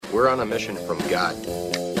We're on a mission from God.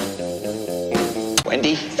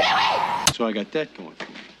 Wendy? So I got that going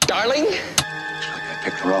for me. Darling? Looks like I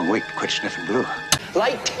picked the wrong week to quit sniffing glue.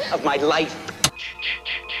 Light of my life.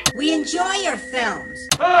 We enjoy your films.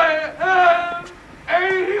 I am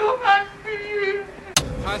a human being.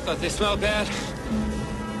 I thought they smelled bad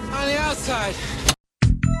on the outside.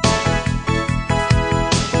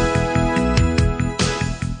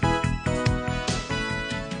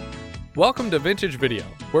 Welcome to Vintage Video,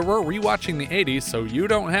 where we're rewatching the 80s so you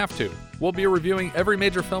don't have to. We'll be reviewing every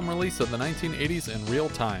major film release of the 1980s in real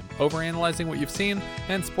time, overanalyzing what you've seen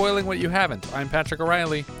and spoiling what you haven't. I'm Patrick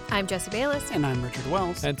O'Reilly. I'm Jesse Bayless. And I'm Richard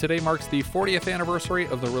Wells. And today marks the 40th anniversary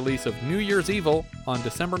of the release of New Year's Evil on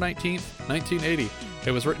December 19th, 1980.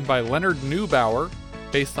 It was written by Leonard Neubauer,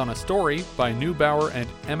 based on a story by Neubauer and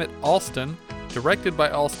Emmett Alston, directed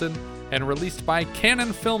by Alston, and released by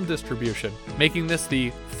Cannon Film Distribution, making this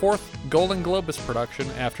the fourth Golden Globus production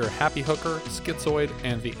after Happy Hooker, Schizoid,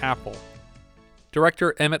 and The Apple.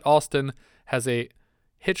 Director Emmett Alston has a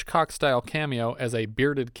Hitchcock-style cameo as a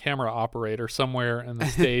bearded camera operator somewhere in the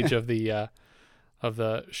stage of the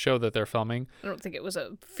show that they're filming. I don't think it was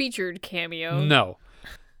a featured cameo. No.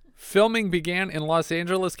 Filming began in Los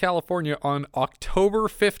Angeles, California on October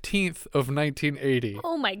 15th of 1980.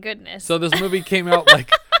 Oh my goodness. So this movie came out like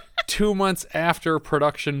 2 months after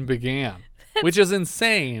production began, which is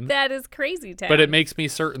insane. That is crazy town. But it makes me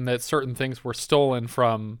certain that certain things were stolen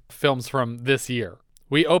from films from this year.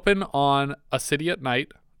 We open on A City at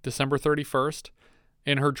Night, December 31st.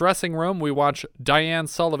 In her dressing room, we watch Diane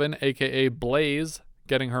Sullivan, a.k.a. Blaze,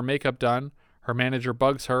 getting her makeup done. Her manager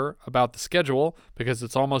bugs her about the schedule because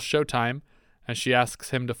it's almost showtime, and she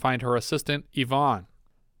asks him to find her assistant, Yvonne.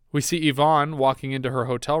 We see Yvonne walking into her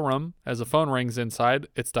hotel room as a phone rings inside.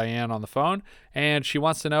 It's Diane on the phone, and she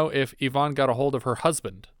wants to know if Yvonne got a hold of her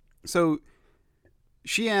husband. So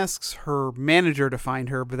she asks her manager to find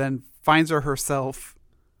her, but then finds her herself.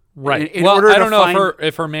 Right. In order I to don't know find...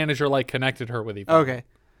 if her manager connected her with Yvonne. Okay.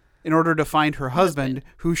 In order to find her husband,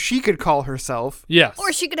 who she could call herself. Yes.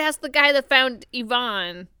 Or she could ask the guy that found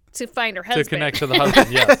Yvonne to find her husband. To connect to the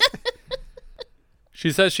husband, yes.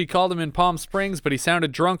 She says she called him in Palm Springs, but he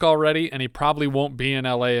sounded drunk already, and he probably won't be in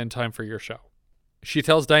L.A. in time for your show. She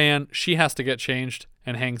tells Diane she has to get changed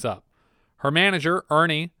and hangs up. Her manager,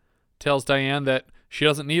 Ernie, tells Diane that she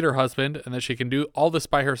doesn't need her husband and that she can do all this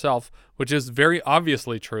by herself, which is very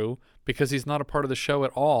obviously true because he's not a part of the show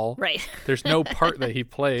at all. Right. There's no part that he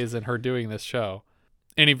plays in her doing this show.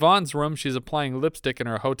 In Yvonne's room, she's applying lipstick in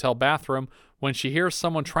her hotel bathroom when she hears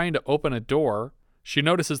someone trying to open a door. She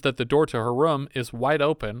notices that the door to her room is wide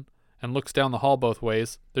open and looks down the hall both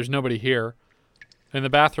ways. There's nobody here. In the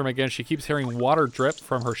bathroom again, she keeps hearing water drip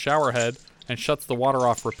from her shower head and shuts the water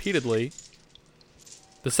off repeatedly.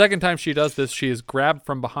 The second time she does this, she is grabbed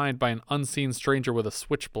from behind by an unseen stranger with a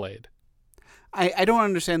switchblade. I don't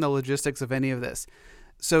understand the logistics of any of this.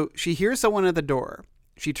 So she hears someone at the door.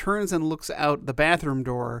 She turns and looks out the bathroom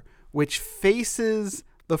door, which faces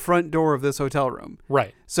the front door of this hotel room.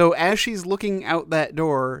 Right. So as she's looking out that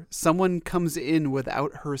door, someone comes in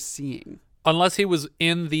without her seeing. Unless he was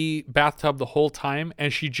in the bathtub the whole time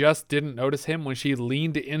and she just didn't notice him when she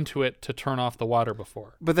leaned into it to turn off the water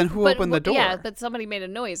before. But then who opened the door? Yeah, but somebody made a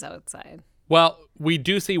noise outside. Well, we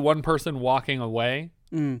do see one person walking away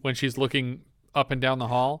when she's looking up and down the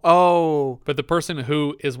hall. Oh. But the person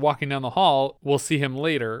who is walking down the hall, we'll see him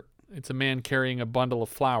later. It's a man carrying a bundle of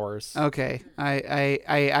flowers. Okay.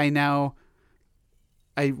 I now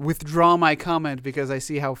withdraw my comment because I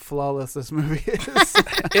see how flawless this movie is.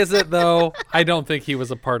 Is it though? I don't think he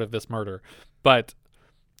was a part of this murder. But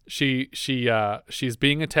she's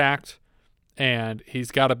being attacked and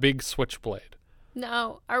he's got a big switchblade.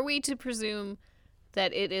 Now, are we to presume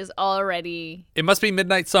that it is already... It must be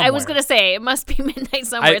midnight somewhere. I was going to say, it must be midnight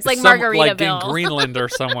somewhere. It's like Margaritaville. Like in Greenland or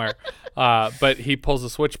somewhere. But he pulls a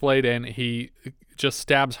switchblade and he just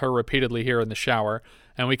stabs her repeatedly here in the shower.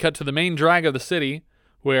 And we cut to the main drag of the city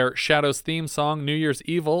where Shadow's theme song, New Year's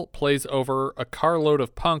Evil, plays over a carload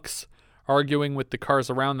of punks arguing with the cars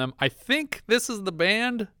around them. I think this is the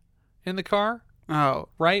band in the car. Oh.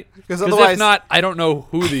 Right? Because otherwise... if not, I don't know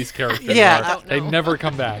who these characters are. They never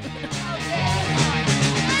come back.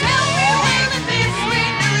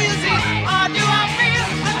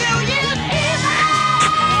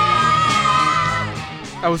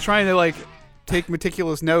 I was trying to take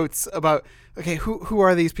meticulous notes about who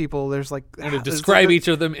are these people? There's I'm going to describe each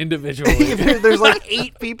of them individually. There's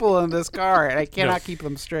 8 people in this car and I cannot keep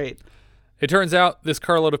them straight. It turns out this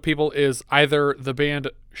carload of people is either the band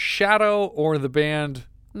Shadow or the band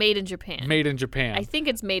Made in Japan. Made in Japan. I think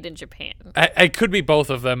it's Made in Japan. I could be both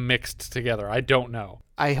of them mixed together. I don't know.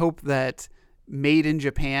 I hope that Made in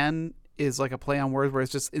Japan is like a play on words where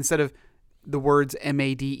it's just instead of the words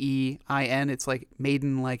Madein, it's like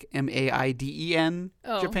Maiden, like Maiden,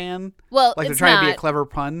 Japan. Well, like they're it's trying to be a not, clever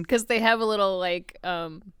pun. because they have a little like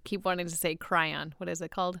keep wanting to say cryon. What is it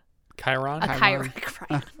called? Chiron? A chiron.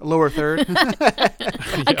 Lower third.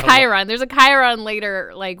 A chiron. There's a chiron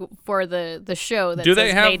later, like for the show that Do says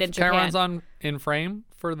they have Made in Japan. chirons in frame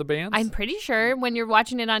for the bands? I'm pretty sure when you're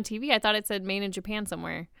watching it on TV, I thought it said Made in Japan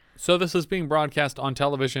somewhere. So this is being broadcast on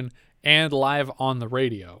television and live on the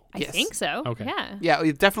radio. I think so. Okay. Yeah. Yeah,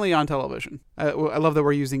 it's definitely on television. I love that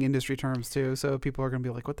we're using industry terms too, so people are going to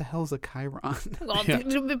be like, "What the hell is a chiron?" Well,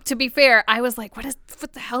 to be fair, I was like, what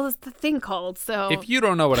the hell is the thing called? So If you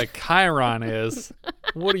don't know what a chiron is,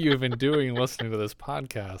 what are you even doing listening to this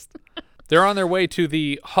podcast? They're on their way to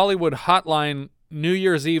the Hollywood Hotline New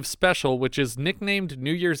Year's Eve special, which is nicknamed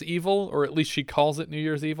New Year's Evil, or at least she calls it New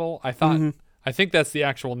Year's Evil. I think that's the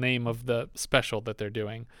actual name of the special that they're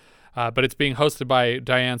doing. But it's being hosted by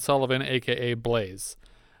Diane Sullivan, a.k.a. Blaze.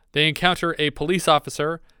 They encounter a police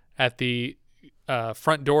officer at the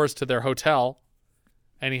front doors to their hotel,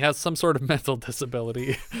 and he has some sort of mental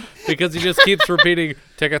disability because he just keeps repeating,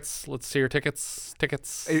 tickets, let's see your tickets,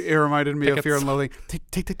 tickets. It reminded me of Tickets. Fear and Loathing.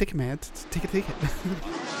 Take, man. Take it.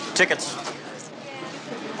 Tickets.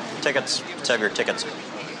 Tickets. Let's have your tickets.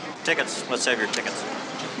 Tickets. Let's have your tickets.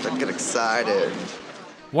 Don't get excited.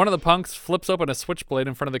 One of the punks flips open a switchblade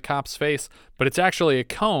in front of the cop's face, but it's actually a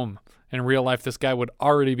comb. In real life, this guy would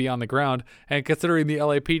already be on the ground, and considering the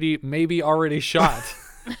LAPD may be already shot.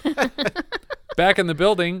 Back in the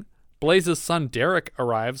building, Blaze's son Derek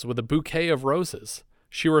arrives with a bouquet of roses.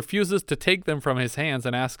 She refuses to take them from his hands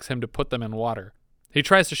and asks him to put them in water. He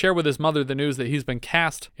tries to share with his mother the news that he's been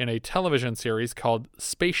cast in a television series called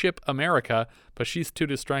Spaceship America, but she's too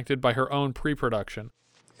distracted by her own pre-production.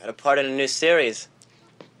 Got a part in a new series.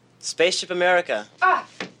 Spaceship America. Ah,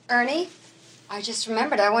 Ernie, I just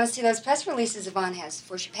remembered I want to see those press releases Yvonne has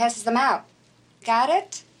before she passes them out. Got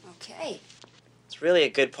it? Okay. It's really a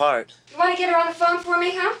good part. You want to get her on the phone for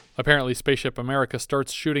me, huh? Apparently, Spaceship America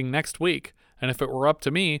starts shooting next week, and if it were up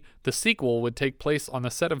to me, the sequel would take place on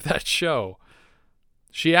the set of that show.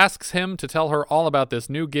 She asks him to tell her all about this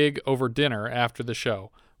new gig over dinner after the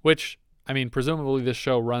show, which, I mean, presumably this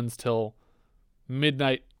show runs till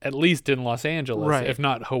midnight, at least in Los Angeles, right, if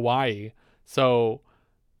not Hawaii. So,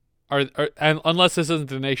 and unless this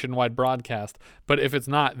isn't a nationwide broadcast, but if it's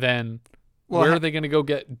not, then where are they going to go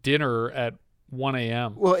get dinner at 1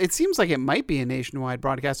 a.m.? Well, it seems like it might be a nationwide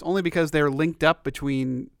broadcast only because they're linked up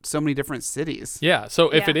between so many different cities. Yeah, so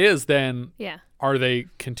if it is, then are they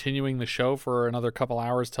continuing the show for another couple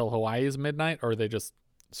hours till Hawaii's midnight, or they just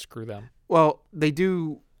screw them? Well, they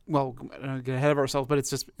do, well, I don't get ahead of ourselves, but it's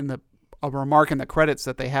just in a remark in the credits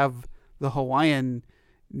that they have the Hawaiian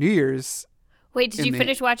New Year's. Wait, did you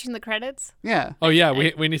finish watching the credits? Yeah. Oh yeah,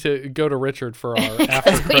 we need to go to Richard for our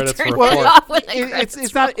after credits report.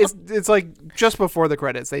 It's like just before the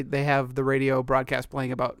credits. They have the radio broadcast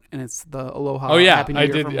playing about, and it's the Aloha. Oh yeah, Happy New I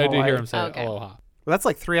Year did from I did Hawaii. hear him say Okay. Aloha. Well, that's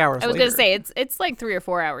like 3 hours. I was later. gonna say it's like 3 or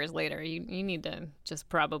 4 hours later. You need to just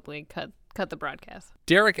probably cut the broadcast.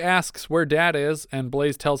 Derek asks where Dad is, and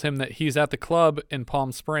Blaze tells him that he's at the club in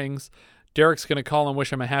Palm Springs. Derek's going to call and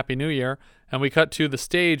wish him a Happy New Year, and we cut to the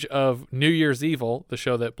stage of New Year's Evil, the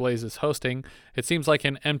show that Blaze is hosting. It seems like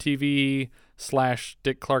an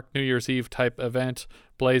MTV/Dick Clark New Year's Eve type event.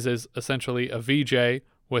 Blaze is essentially a VJ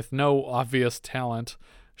with no obvious talent.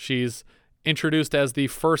 She's introduced as the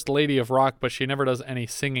First Lady of Rock, but she never does any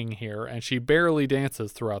singing here, and she barely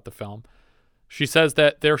dances throughout the film. She says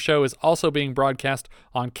that their show is also being broadcast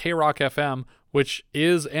on K-Rock FM, which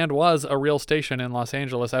is and was a real station in Los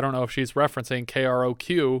Angeles. I don't know if she's referencing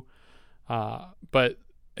KROQ, but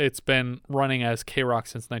it's been running as K-Rock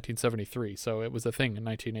since 1973, so it was a thing in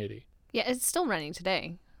 1980. Yeah, it's still running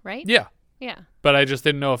today, right? Yeah. Yeah. But I just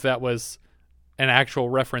didn't know if that was an actual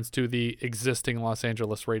reference to the existing Los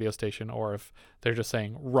Angeles radio station or if they're just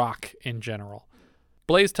saying rock in general.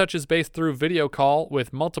 Blaze touches base through video call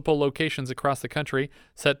with multiple locations across the country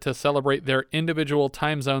set to celebrate their individual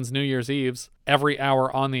time zones New Year's Eves every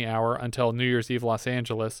hour on the hour until New Year's Eve Los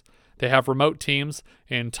Angeles. They have remote teams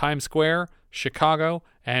in Times Square, Chicago,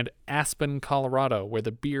 and Aspen, Colorado, where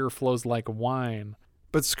the beer flows like wine.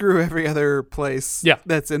 But screw every other place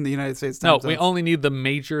that's in the United States time No, zones. we only need the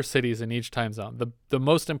major cities in each time zone, the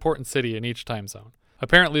most important city in each time zone.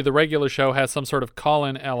 Apparently, the regular show has some sort of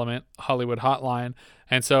call-in element, Hollywood Hotline,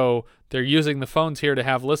 and so they're using the phones here to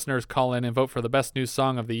have listeners call in and vote for the best new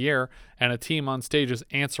song of the year, and a team on stage is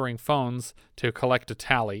answering phones to collect a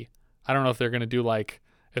tally. I don't know if they're going to do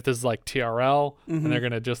if this is like TRL, and they're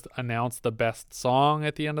going to just announce the best song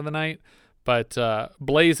at the end of the night. But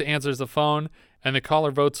Blaze answers the phone, and the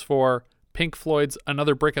caller votes for Pink Floyd's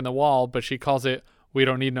Another Brick in the Wall, but she calls it We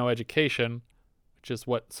Don't Need No Education, which is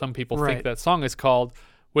what some people think that song is called,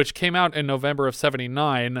 which came out in November of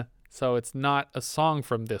 79, so it's not a song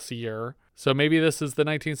from this year. So maybe this is the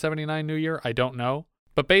 1979 New Year, I don't know.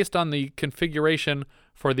 But based on the configuration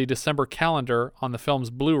for the December calendar on the film's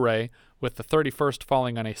Blu-ray, with the 31st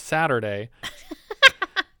falling on a Saturday,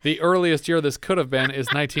 the earliest year this could have been is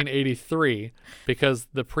 1983, because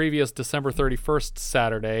the previous December 31st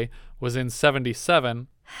Saturday was in 77,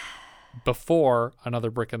 before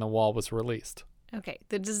Another Brick in the Wall was released. Okay,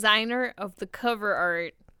 the designer of the cover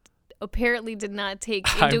art apparently did not take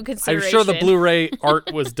into consideration. I'm sure the Blu-ray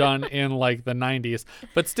art was done in the 90s,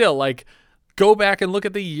 but still, go back and look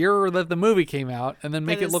at the year that the movie came out and then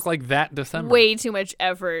make it look like that December. Way too much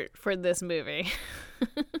effort for this movie.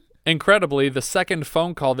 Incredibly, the second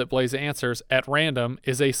phone call that Blaze answers at random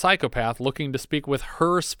is a psychopath looking to speak with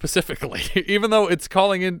her specifically, even though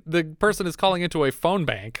the person is calling into a phone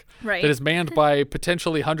bank that is manned by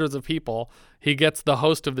potentially hundreds of people. He gets the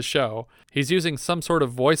host of the show. He's using some sort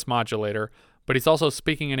of voice modulator, but he's also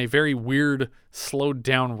speaking in a very weird, slowed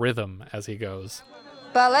down rhythm as he goes.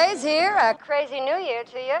 Blaze here. A crazy New Year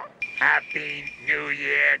to you. Happy New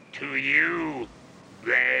Year to you,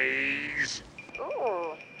 Blaze.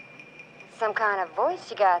 Ooh, some kind of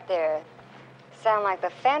voice you got there. Sound like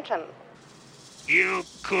the Phantom. You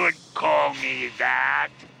could call me that.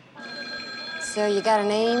 So you got a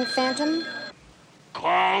name, Phantom?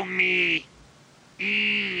 Call me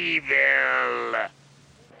Evil.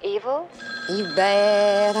 Evil? You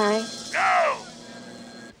bad, honey? No.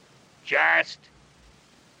 Just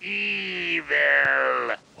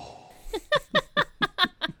evil.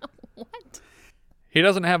 He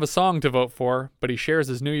doesn't have a song to vote for, but he shares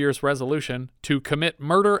his New Year's resolution to commit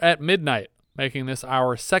murder at midnight, making this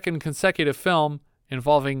our second consecutive film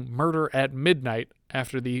involving murder at midnight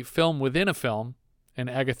after the film within a film in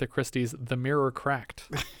Agatha Christie's The Mirror Cracked.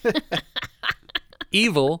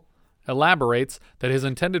 Evil elaborates that his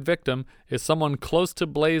intended victim is someone close to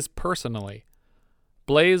Blaze personally.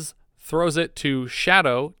 Blaze throws it to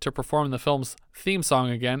Shadow to perform the film's theme song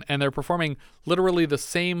again, and they're performing literally the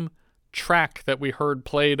same track that we heard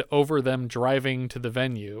played over them driving to the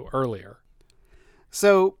venue earlier.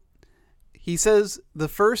 So he says the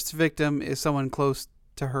first victim is someone close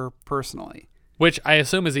to her personally, which I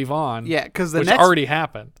assume is Yvonne. Yeah, because already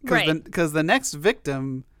happened. Because the next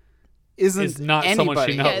victim is not anybody. someone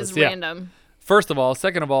she knows. Yeah, it's random. First of all,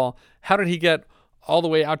 second of all, how did he get all the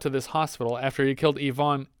way out to this hospital after he killed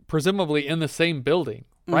Yvonne, presumably in the same building,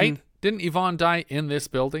 right? Mm-hmm. Didn't Yvonne die in this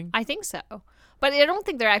building? I think so. But I don't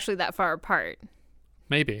think they're actually that far apart.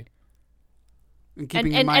 Maybe.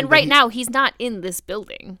 And right now, he's not in this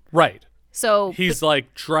building. Right. So he's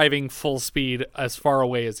driving full speed as far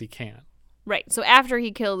away as he can. Right. So after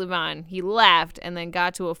he killed Yvonne, he left and then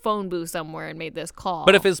got to a phone booth somewhere and made this call.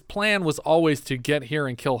 But if his plan was always to get here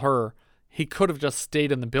and kill her, he could have just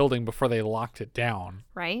stayed in the building before they locked it down.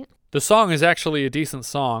 Right. The song is actually a decent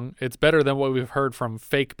song. It's better than what we've heard from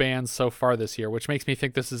fake bands so far this year, which makes me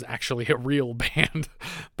think this is actually a real band.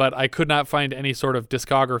 But I could not find any sort of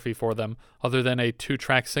discography for them other than a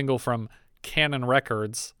 2-track single from Canon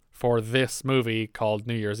Records for this movie called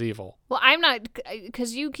New Year's Evil. Well, I'm not,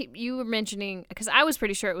 because you were mentioning, because I was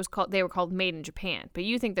pretty sure they were called Made in Japan, but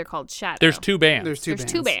you think they're called Shadow. There's two bands. There's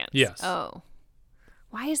two bands. Yes. Oh.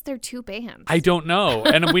 Why is there two bands? I don't know.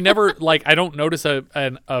 And we never, I don't notice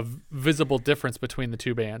a visible difference between the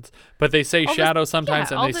two bands. But they say Shadow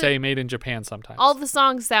sometimes and they say Made in Japan sometimes. All the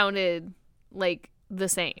songs sounded the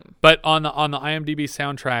same. But on the IMDb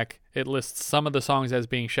soundtrack, it lists some of the songs as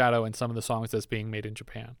being Shadow and some of the songs as being Made in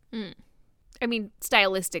Japan. Mm. I mean,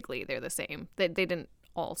 stylistically, they're the same. They didn't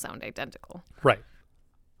all sound identical. Right.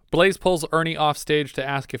 Blaze pulls Ernie off stage to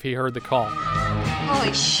ask if he heard the call.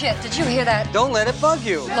 Holy shit, did you hear that? Don't let it bug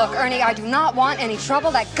you. Look, Ernie, I do not want any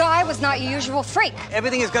trouble. That guy was not your usual freak.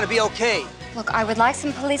 Everything is going to be okay. Look, I would like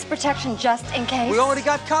some police protection just in case. We already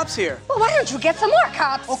got cops here. Well, why don't you get some more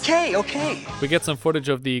cops? Okay. We get some footage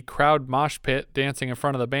of the crowd mosh pit dancing in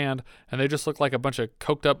front of the band, and they just look like a bunch of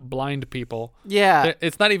coked up blind people. Yeah.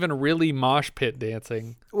 It's not even really mosh pit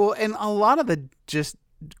dancing. Well, and a lot of the just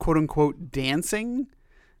quote unquote dancing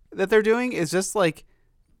that they're doing is just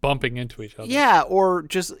bumping into each other. Yeah, or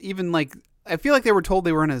just even I feel like they were told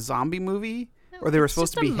they were in a zombie movie. or they were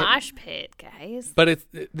supposed to be It's just a mosh pit, guys. But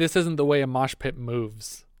this isn't the way a mosh pit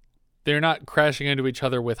moves. They're not crashing into each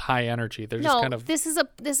other with high energy. They're just kind of. This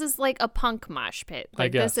is like a punk mosh pit. I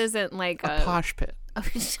Like guess. this isn't like a posh pit. A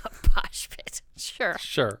posh pit. Sure.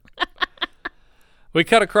 Sure. We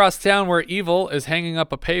cut across town where Evil is hanging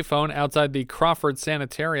up a payphone outside the Crawford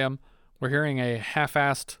Sanitarium. We're hearing a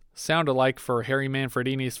half-assed sound-alike for Harry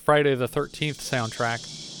Manfredini's Friday the 13th soundtrack.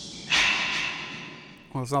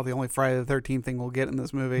 Well, it's not the only Friday the 13th thing we'll get in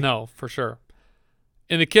this movie. No, for sure.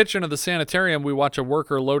 In the kitchen of the sanitarium, we watch a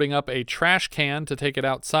worker loading up a trash can to take it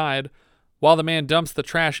outside. While the man dumps the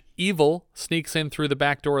trash, Evil sneaks in through the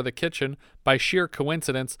back door of the kitchen. By sheer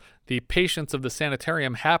coincidence, the patients of the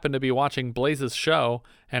sanitarium happen to be watching Blaze's show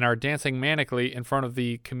and are dancing manically in front of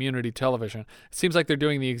the community television. It seems like they're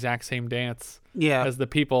doing the exact same dance as the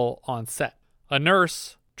people on set. A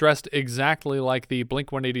nurse, dressed exactly like the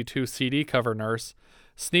Blink-182 CD cover nurse,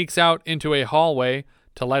 sneaks out into a hallway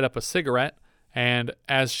to light up a cigarette, and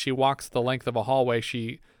as she walks the length of a hallway,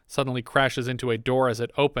 she suddenly crashes into a door as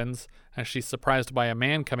it opens, and she's surprised by a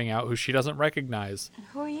man coming out who she doesn't recognize.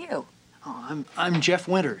 Who are you? Oh, I'm Jeff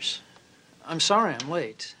Winters. I'm sorry I'm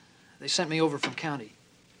late. They sent me over from county.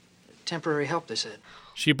 Temporary help, they said.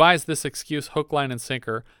 She buys this excuse hook, line, and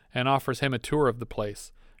sinker and offers him a tour of the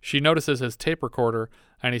place. She notices his tape recorder,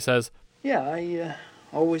 and he says, Yeah, I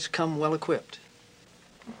always come well equipped.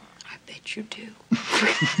 I bet you do.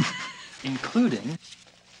 Including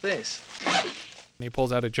this. and he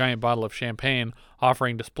pulls out a giant bottle of champagne,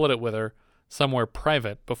 offering to split it with her somewhere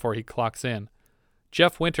private before he clocks in.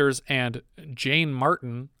 Jeff Winters and Jane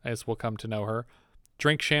Martin, as we'll come to know her,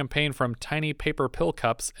 drink champagne from tiny paper pill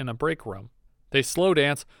cups in a break room. They slow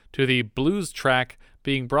dance to the blues track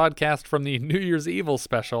being broadcast from the New Year's Evil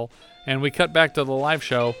special, and we cut back to the live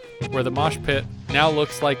show where the mosh pit now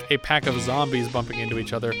looks like a pack of zombies bumping into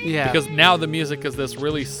each other. Yeah. Because now the music is this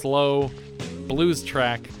really slow blues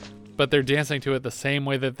track, but they're dancing to it the same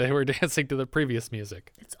way that they were dancing to the previous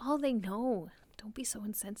music. It's all they know. Don't be so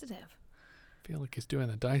insensitive. I feel like he's doing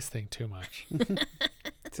the dice thing too much.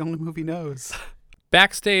 It's the only move he knows.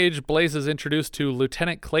 Backstage, Blaze is introduced to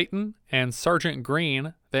Lieutenant Clayton and Sergeant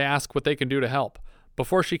Green. They ask what they can do to help.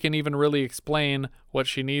 Before she can even really explain what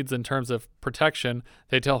she needs in terms of protection,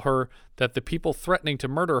 they tell her that the people threatening to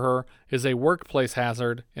murder her is a workplace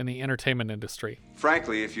hazard in the entertainment industry.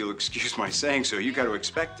 Frankly, if you'll excuse my saying so, you got to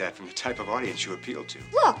expect that from the type of audience you appeal to.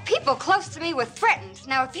 Look, people close to me were threatened.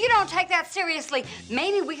 Now, if you don't take that seriously,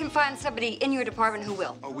 maybe we can find somebody in your department who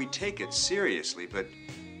will. Oh, we take it seriously, but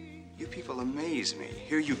you people amaze me.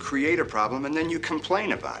 Here you create a problem and then you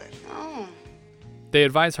complain about it. Oh. They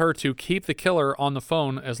advise her to keep the killer on the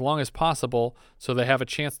phone as long as possible so they have a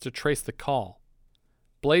chance to trace the call.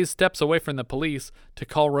 Blaze steps away from the police to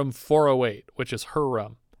call room 408, which is her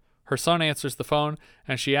room. Her son answers the phone,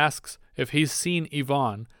 and she asks if he's seen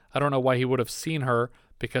Yvonne. I don't know why he would have seen her,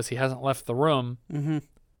 because he hasn't left the room. Mm-hmm.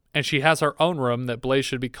 And she has her own room that Blaze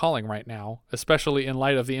should be calling right now, especially in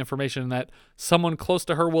light of the information that someone close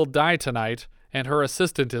to her will die tonight, and her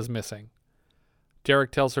assistant is missing.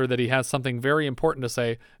 Derek tells her that he has something very important to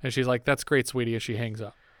say, and she's like, "That's great, sweetie," as she hangs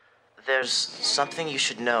up. There's something you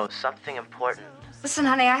should know, something important. Listen,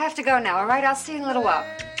 honey, I have to go now, all right? I'll see you in a little while.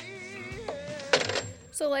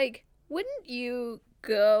 So, like, wouldn't you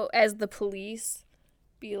go as the police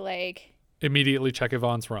be like... Immediately check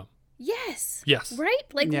Yvonne's room. Yes. Yes. Right?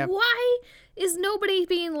 Like, Yeah. why is nobody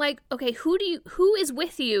being like, okay, who is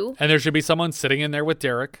with you? And there should be someone sitting in there with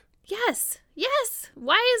Derek. Yes. Yes.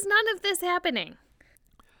 Why is none of this happening?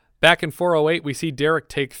 Back in 408, we see Derek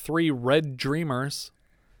take 3 red dreamers,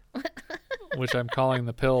 which I'm calling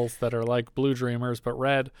the pills that are like blue dreamers, but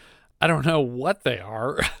red. I don't know what they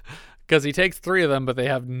are, because he takes 3 of them, but they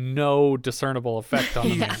have no discernible effect on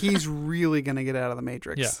him. He's really going to get out of the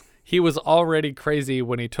Matrix. Yeah. He was already crazy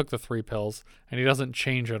when he took the 3 pills, and he doesn't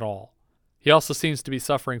change at all. He also seems to be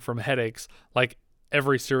suffering from headaches, like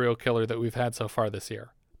every serial killer that we've had so far this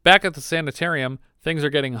year. Back at the sanitarium, things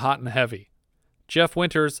are getting hot and heavy. Jeff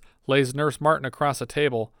Winters lays Nurse Martin across a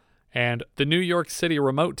table, and the New York City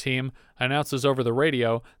remote team announces over the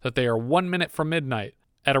radio that they are 1 minute from midnight.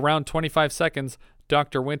 At around 25 seconds,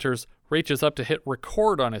 Dr. Winters reaches up to hit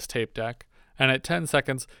record on his tape deck, and at 10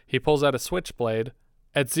 seconds, he pulls out a switchblade.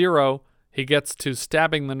 At 0, he gets to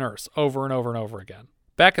stabbing the nurse over and over and over again.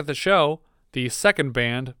 Back at the show, the second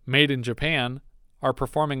band, Made in Japan, are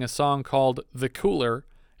performing a song called The Cooler,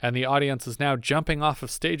 and the audience is now jumping off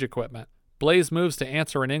of stage equipment. Blaze moves to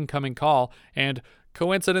answer an incoming call, and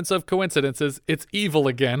coincidence of coincidences, it's Evil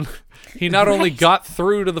again. He not only got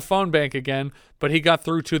through to the phone bank again, but he got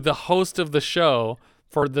through to the host of the show,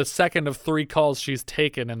 for the second of 3 calls she's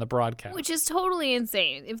taken in the broadcast. Which is totally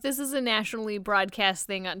insane. If this is a nationally broadcast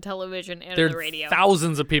thing on television and There on the are radio.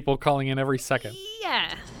 thousands of people calling in every second.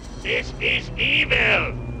 Yeah. This is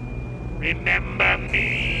evil. Remember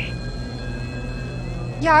me.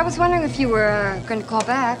 Yeah, I was wondering if you were going to call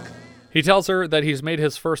back. He tells her that he's made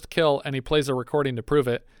his first kill and he plays a recording to prove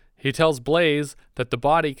it. He tells Blaze that the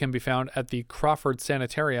body can be found at the Crawford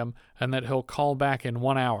Sanitarium and that he'll call back in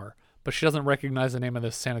 1 hour. But she doesn't recognize the name of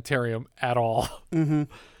this sanitarium at all. Mm-hmm.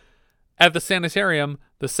 At the sanitarium,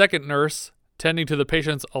 the second nurse, tending to the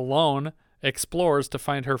patients alone, explores to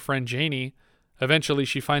find her friend Janie. Eventually,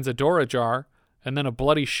 she finds a door ajar and then a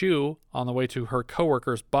bloody shoe on the way to her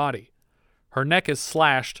coworker's body. Her neck is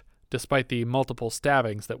slashed despite the multiple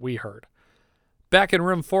stabbings that we heard. Back in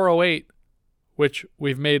room 408, which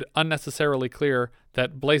we've made unnecessarily clear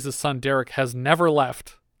that Blaze's son Derek has never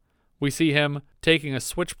left, we see him taking a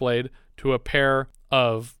switchblade to a pair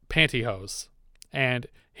of pantyhose, and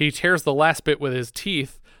he tears the last bit with his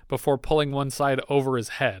teeth before pulling one side over his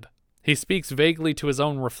head. He speaks vaguely to his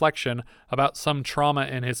own reflection about some trauma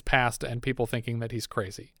in his past and people thinking that he's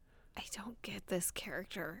crazy. I don't get this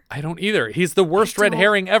character. I don't either. He's the worst red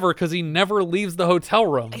herring ever because he never leaves the hotel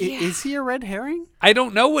room. Is he a red herring? I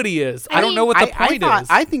don't know what he is. I don't know what the point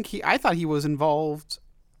is. I thought he was involved.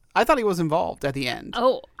 I thought he was involved at the end.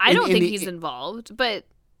 Oh, I don't think he's involved, but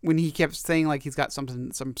when he kept saying like he's got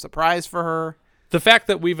some surprise for her. The fact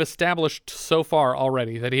that we've established so far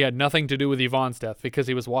already that he had nothing to do with Yvonne's death because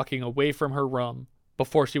he was walking away from her room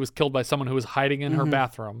before she was killed by someone who was hiding in her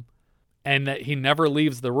bathroom, and that he never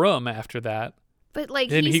leaves the room after that. But like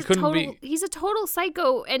then he's a total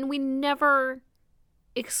psycho, and we never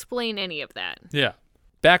explain any of that. Yeah.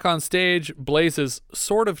 Back on stage, Blaze is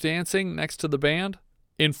sort of dancing next to the band.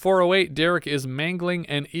 In 408, Derek is mangling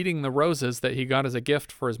and eating the roses that he got as a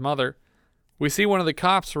gift for his mother. We see one of the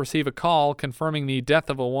cops receive a call confirming the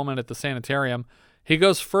death of a woman at the sanitarium. He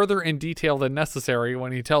goes further in detail than necessary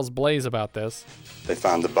when he tells Blaze about this. They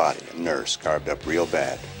found the body, a nurse, carved up real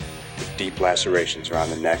bad, with deep lacerations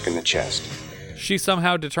around the neck and the chest. She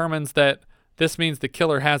somehow determines that this means the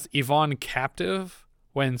killer has Yvonne captive,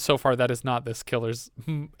 when so far that is not this killer's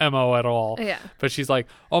MO at all. Yeah. But she's like,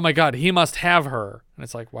 oh my God, he must have her. And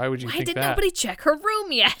it's like, why would you think that? Why did nobody check her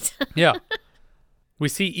room yet? Yeah. We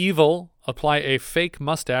see Evil apply a fake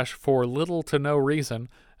mustache for little to no reason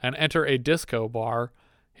and enter a disco bar.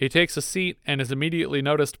 He takes a seat and is immediately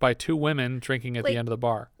noticed by 2 women drinking at the end of the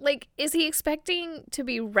bar. Like, is he expecting to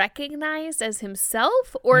be recognized as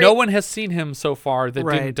himself? Or no one has seen him so far that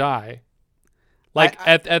didn't die. Like,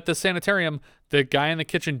 at the sanitarium, the guy in the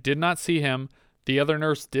kitchen did not see him. The other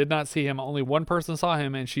nurse did not see him. Only one person saw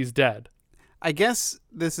him, and she's dead. I guess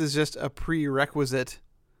this is just a prerequisite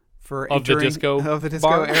for the disco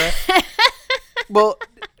bar era. Well,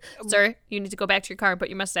 sir, you need to go back to your car and put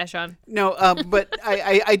your mustache on. No, but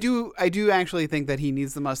I do actually think that he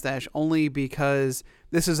needs the mustache only because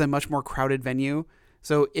this is a much more crowded venue.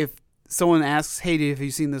 So if someone asks, "Hey, have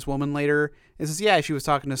you seen this woman later?" It says, "Yeah, she was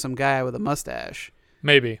talking to some guy with a mustache."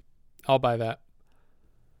 Maybe. I'll buy that.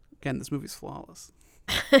 Again, this movie's flawless.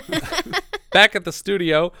 Back at the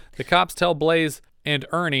studio, the cops tell Blaze and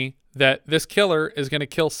Ernie that this killer is going to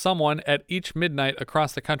kill someone at each midnight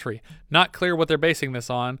across the country. Not clear what they're basing this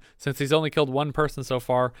on, since he's only killed one person so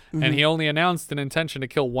far, and he only announced an intention to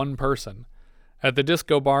kill one person. At the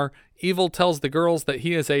disco bar, Evil tells the girls that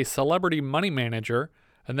he is a celebrity money manager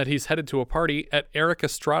and that he's headed to a party at Eric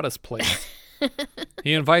Estrada's place.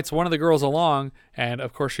 He invites one of the girls along, and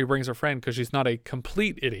of course she brings her friend because she's not a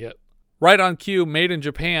complete idiot. Right on cue, Made in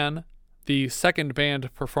Japan, the second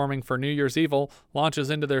band performing for New Year's Evil,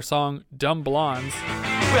 launches into their song Dumb Blondes.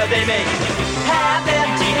 Well, they may have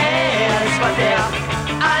empty hands, but they're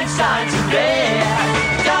Einstein's and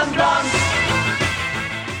they're dumb blondes.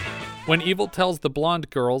 When Evil tells the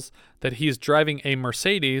blonde girls that he's driving a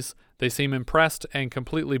Mercedes, they seem impressed and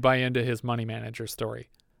completely buy into his money manager story.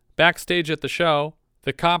 Backstage at the show,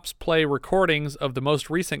 the cops play recordings of the most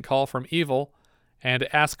recent call from Evil and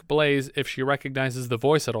ask Blaze if she recognizes the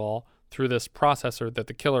voice at all through this processor that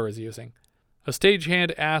the killer is using. A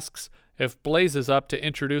stagehand asks if Blaze is up to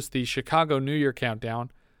introduce the Chicago New Year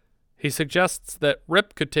countdown. He suggests that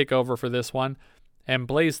Rip could take over for this one, and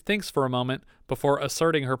Blaze thinks for a moment before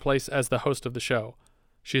asserting her place as the host of the show.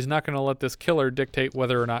 She's not going to let this killer dictate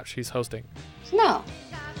whether or not she's hosting. No.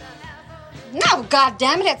 No,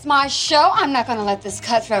 goddammit, it's my show. I'm not going to let this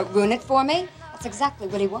cutthroat ruin it for me. That's exactly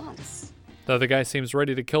what he wants. Though the guy seems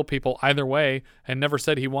ready to kill people either way and never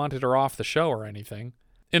said he wanted her off the show or anything.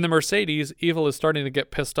 In the Mercedes, Evil is starting to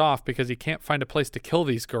get pissed off because he can't find a place to kill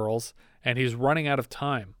these girls, and he's running out of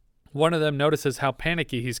time. One of them notices how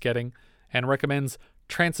panicky he's getting and recommends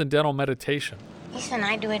transcendental meditation. Lisa and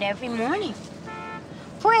I do it every morning.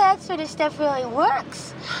 Boy, that sort of stuff really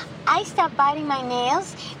works. I stopped biting my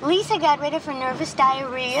nails. Lisa got rid of her nervous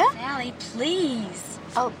diarrhea. Sally, please.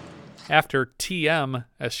 Oh. After TM,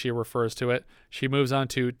 as she refers to it, she moves on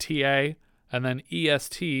to TA, and then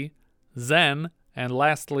EST, Zen, and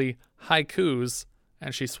lastly, haikus,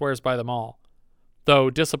 and she swears by them all.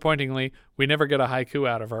 Though, disappointingly, we never get a haiku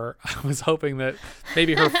out of her. I was hoping that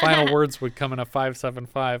maybe her final words would come in a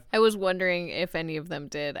 575. I was wondering if any of them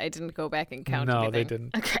did. I didn't go back and count anything. No, they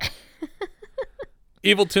didn't. Okay.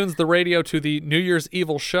 Evil tunes the radio to the New Year's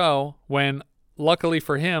Evil show when, luckily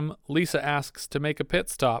for him, Lisa asks to make a pit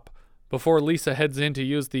stop. Before Lisa heads in to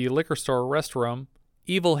use the liquor store restroom,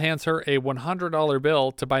 Evil hands her a $100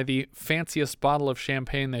 bill to buy the fanciest bottle of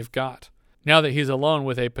champagne they've got. Now that he's alone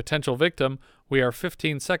with a potential victim, we are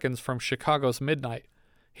 15 seconds from Chicago's midnight.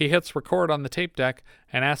 He hits record on the tape deck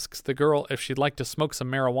and asks the girl if she'd like to smoke some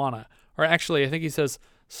marijuana. Or actually, I think he says,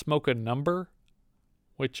 smoke a number?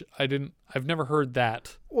 Which I've never heard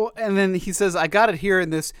that. Well, and then he says, I got it here in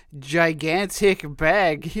this gigantic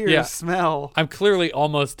bag. Here, smell. I'm clearly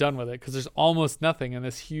almost done with it because there's almost nothing in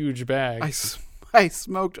this huge bag. I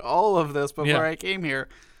smoked all of this before I came here.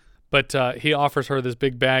 But he offers her this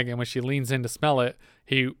big bag, and when she leans in to smell it,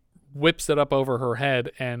 he whips it up over her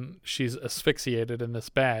head, and she's asphyxiated in this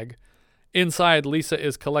bag. Inside, Lisa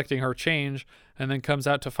is collecting her change, and then comes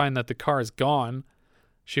out to find that the car is gone.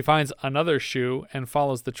 She finds another shoe and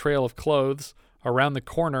follows the trail of clothes around the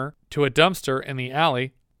corner to a dumpster in the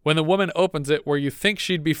alley. When the woman opens it where you think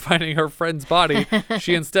she'd be finding her friend's body,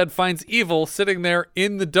 she instead finds Evil sitting there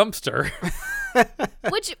in the dumpster.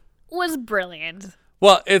 Which was brilliant.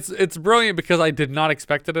 Well, it's brilliant because I did not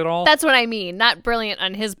expect it at all. That's what I mean. Not brilliant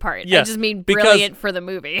on his part. Yes, I just mean brilliant for the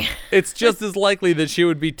movie. It's just as likely that she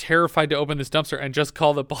would be terrified to open this dumpster and just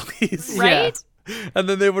call the police. Right? Yeah. And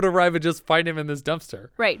then they would arrive and just find him in this dumpster.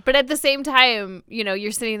 Right. But at the same time,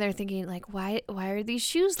 you're sitting there thinking, like, why are these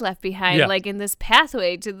shoes left behind, like in this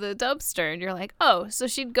pathway to the dumpster? And you're like, oh, so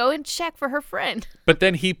she'd go and check for her friend. But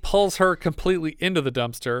then he pulls her completely into the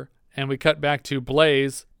dumpster, and we cut back to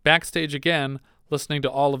Blaze backstage again, listening to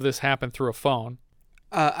all of this happen through a phone.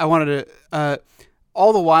 I wanted to,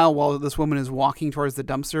 all the while this woman is walking towards the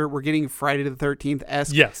dumpster, we're getting Friday the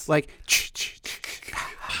 13th-esque. Yes. Like,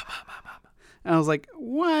 and I was like,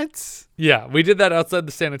 what? Yeah, we did that outside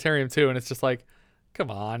the sanitarium too, and it's just like,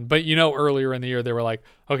 come on. But earlier in the year, they were like,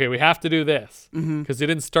 okay, we have to do this, because they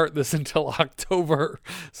didn't start this until October,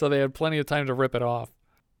 so they had plenty of time to rip it off.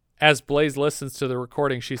 As Blaze listens to the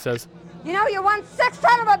recording, she says, You one sick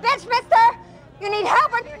son of a bitch, mister! You need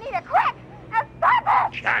help and you need it quick! And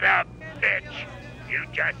stop it! Shut up, bitch. You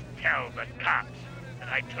just tell the cops that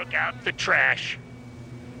I took out the trash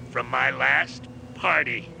from my last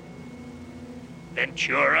party.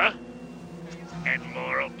 Ventura and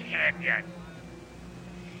Laurel Canyon.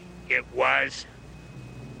 It was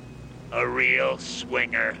a real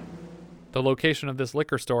swinger. The location of this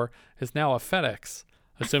liquor store is now a FedEx,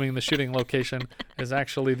 assuming the shooting location is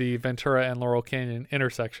actually the Ventura and Laurel Canyon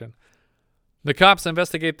intersection. The cops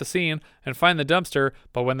investigate the scene and find the dumpster,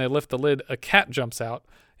 but when they lift the lid, a cat jumps out,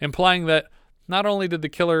 implying that not only did the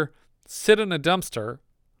killer sit in a dumpster,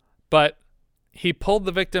 but he pulled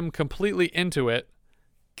the victim completely into it,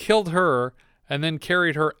 killed her, and then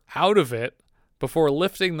carried her out of it before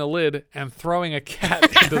lifting the lid and throwing a cat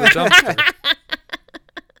into the dumpster.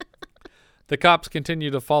 The cops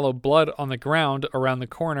continue to follow blood on the ground around the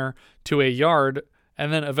corner to a yard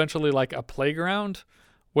and then eventually like a playground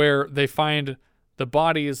where they find the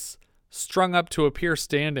bodies strung up to appear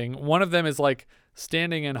standing. One of them is like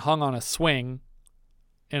standing and hung on a swing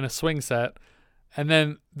in a swing set. And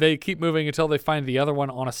then they keep moving until they find the other one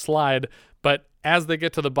on a slide. But as they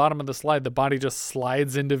get to the bottom of the slide, the body just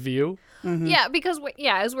slides into view. Mm-hmm. Yeah, because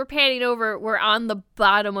as we're panning over, we're on the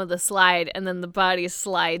bottom of the slide, and then the body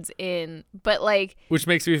slides in. But which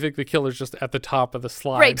makes me think the killer's just at the top of the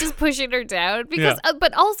slide, right? Just pushing her down. Because,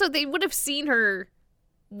 but also they would have seen her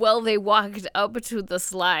while they walked up to the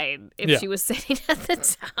slide if she was sitting at the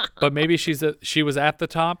top. But maybe she was at the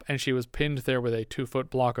top and she was pinned there with a 2-foot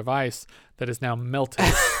block of ice that is now melted.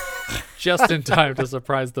 Just in time to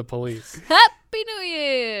surprise the police. Happy New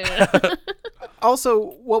Year!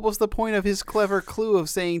 Also, what was the point of his clever clue of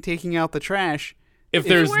saying taking out the trash? If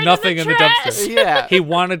there's nothing in the dumpster. Yeah. He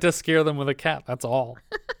wanted to scare them with a cat. That's all.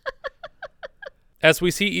 As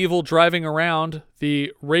we see Evil driving around,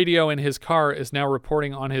 the radio in his car is now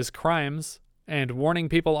reporting on his crimes and warning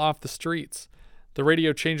people off the streets. The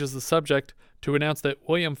radio changes the subject to announce that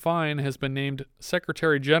William Fine has been named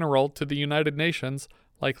Secretary General to the United Nations,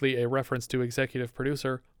 likely a reference to executive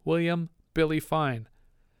producer William Billy Fine.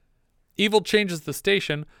 Evil changes the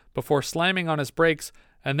station before slamming on his brakes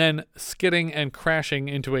and then skidding and crashing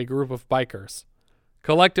into a group of bikers.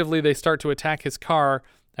 Collectively, they start to attack his car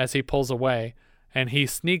as he pulls away, and he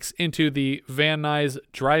sneaks into the Van Nuys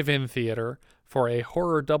Drive-In Theater for a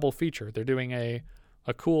horror double feature. They're doing a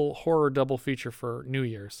cool horror double feature for New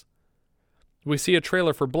Year's. We see a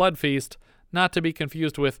trailer for Blood Feast, not to be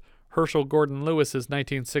confused with Herschel Gordon Lewis's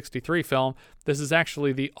 1963 film. This is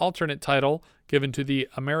actually the alternate title given to the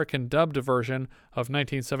American dubbed version of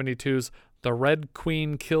 1972's The Red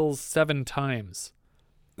Queen Kills 7 Times.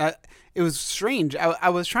 It was strange. I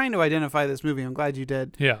was trying to identify this movie. I'm glad you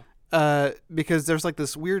did. Yeah. Because there's like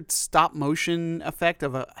this weird stop motion effect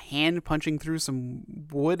of a hand punching through some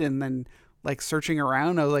wood and then like searching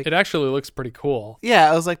around. I was like, it actually looks pretty cool.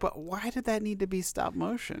 Yeah, I was like, but why did that need to be stop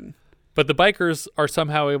motion? But the bikers are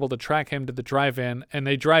somehow able to track him to the drive-in, and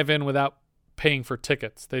they drive in without paying for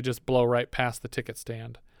tickets. They just blow right past the ticket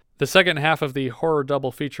stand. The second half of the horror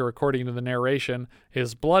double feature, according to the narration,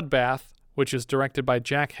 is Bloodbath, which is directed by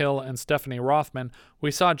Jack Hill and Stephanie Rothman.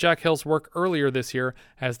 We saw Jack Hill's work earlier this year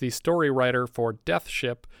as the story writer for Death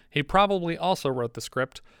Ship. He probably also wrote the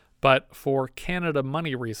script, but for Canada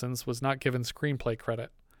money reasons was not given screenplay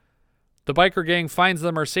credit. The biker gang finds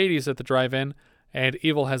the Mercedes at the drive-in, and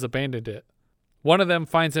Evil has abandoned it. One of them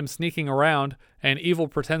finds him sneaking around, and Evil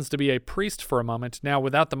pretends to be a priest for a moment, now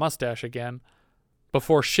without the mustache again,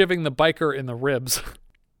 before shivving the biker in the ribs.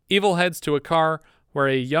 Evil heads to a car where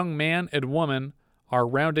a young man and woman are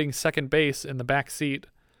rounding second base in the back seat,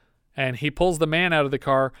 and he pulls the man out of the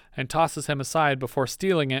car and tosses him aside before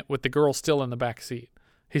stealing it with the girl still in the back seat.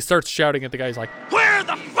 He starts shouting at the guy. He's like, "Where are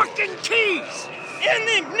the fucking keys? In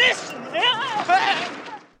the ignition!"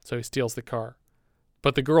 So he steals the car.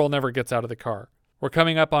 But the girl never gets out of the car. We're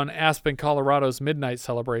coming up on Aspen, Colorado's midnight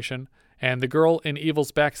celebration, and the girl in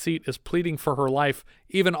Evil's back seat is pleading for her life,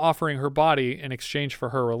 even offering her body in exchange for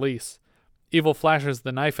her release. Evil flashes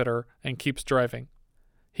the knife at her and keeps driving.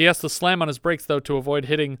 He has to slam on his brakes, though, to avoid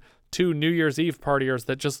hitting 2 New Year's Eve partiers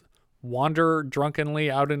that just wander drunkenly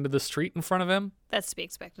out into the street in front of him. That's to be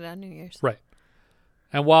expected on New Year's. Right.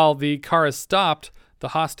 And while the car is stopped, the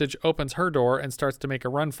hostage opens her door and starts to make a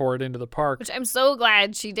run for it into the park. Which I'm so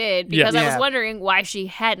glad she did, because I was wondering why she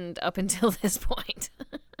hadn't up until this point.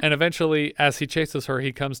 And eventually, as he chases her,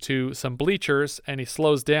 he comes to some bleachers and he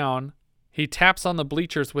slows down. He taps on the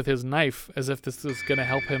bleachers with his knife as if this is going to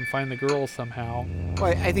help him find the girl somehow.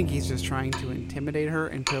 Well, I think he's just trying to intimidate her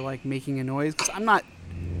into like making a noise, because I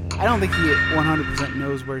don't think he 100%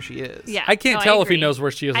 knows where she is. Yeah, I can't tell if he knows where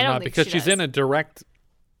she is or not, because she's does. in a direct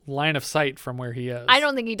line of sight from where he is. I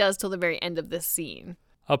don't think he does till the very end of this scene.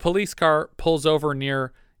 A police car pulls over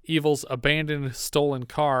near Evil's abandoned stolen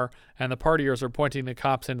car, and the partiers are pointing the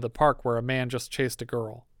cops into the park where a man just chased a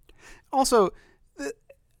girl. Also,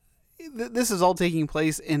 this is all taking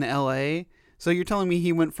place in L.A., so you're telling me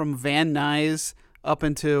he went from Van Nuys up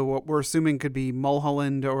into what we're assuming could be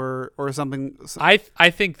Mulholland or something? I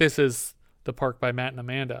think this is the Park by Matt and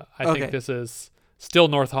Amanda. I think this is still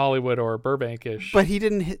North Hollywood or Burbank-ish. But he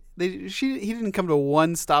didn't he didn't come to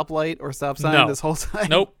one stoplight or stop sign this whole time?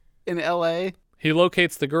 Nope. In L.A.? He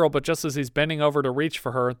locates the girl, but just as he's bending over to reach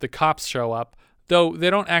for her, the cops show up. Though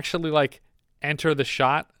they don't actually, enter the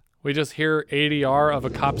shot. We just hear ADR of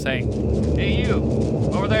a cop saying, "Hey, you,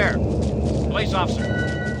 over there, police officer."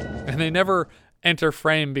 And they never enter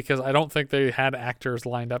frame because I don't think they had actors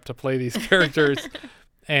lined up to play these characters.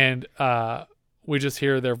 And we just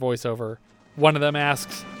hear their voiceover. One of them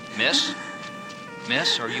asks, Miss,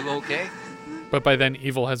 are you okay?" But by then,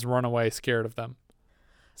 Evil has run away scared of them.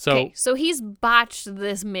 So he's botched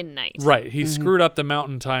this midnight. Right. He screwed up the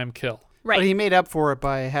mountain time kill. Right. But he made up for it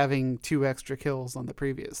by having 2 extra kills on the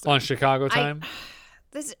previous thing. On Chicago time?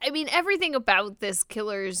 Everything about this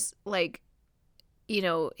killer's, his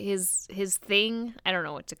thing, I don't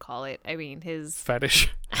know what to call it. I mean, his... fetish.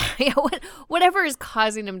 Yeah, whatever is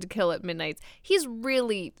causing him to kill at midnight, he's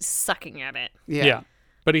really sucking at it. Yeah.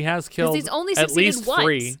 But he has killed he's only at least once.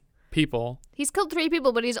 3 people. He's killed 3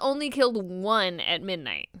 people, but he's only killed 1 at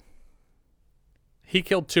midnight. He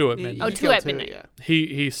killed 2 at midnight. 2 at midnight. Yeah.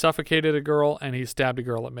 He suffocated a girl and he stabbed a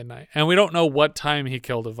girl at midnight. And we don't know what time he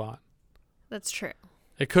killed Yvonne. That's true.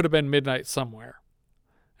 It could have been midnight somewhere.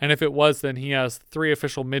 And if it was, then he has 3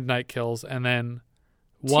 official midnight kills and then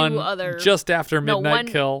 1 just after midnight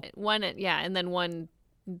kill. And then 1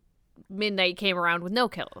 midnight came around with no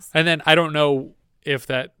kills. And then I don't know if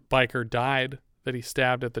that biker died that he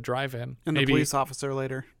stabbed at the drive-in. And the police officer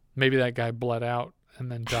later. Maybe that guy bled out and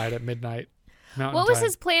then died at midnight. Mountain What was Time.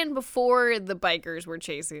 his plan before the bikers were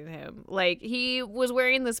chasing him? Like, he was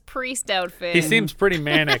wearing this priest outfit. He seems pretty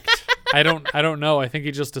manic. I don't know. I think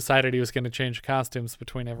he just decided he was going to change costumes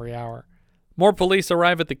between every hour. More police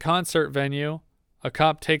arrive at the concert venue. A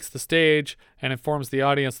cop takes the stage and informs the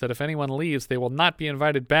audience that if anyone leaves, they will not be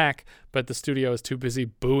invited back, but the studio is too busy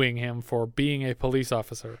booing him for being a police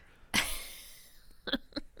officer.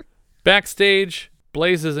 Backstage,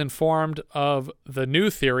 Blaze is informed of the new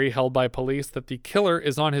theory held by police that the killer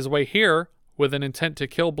is on his way here with an intent to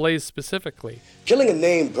kill Blaze specifically. Killing a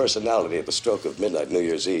named personality at the stroke of midnight New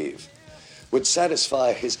Year's Eve would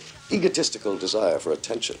satisfy his egotistical desire for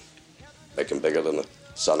attention. Make him bigger than the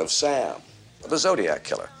Son of Sam, or the Zodiac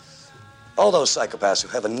Killer. All those psychopaths who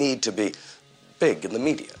have a need to be big in the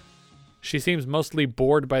media. She seems mostly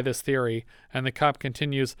bored by this theory, and the cop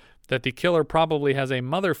continues that the killer probably has a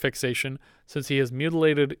mother fixation since he has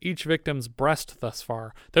mutilated each victim's breast thus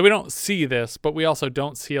far. That we don't see this, but we also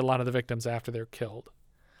don't see a lot of the victims after they're killed.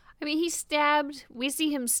 I mean, we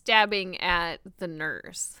see him stabbing at the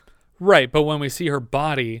nurse. Right, but when we see her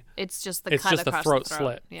body, it's just the throat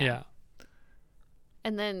slit. Yeah.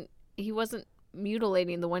 And then he wasn't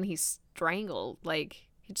mutilating the one he strangled. Like,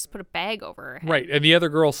 he just put a bag over her head. Right, and the other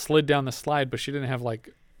girl slid down the slide, but she didn't have, like,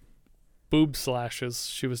 boob slashes.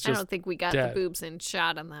 She was just I don't think we got dead. the boobs in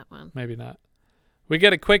shot on that one. Maybe not. We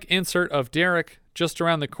get a quick insert of Derek just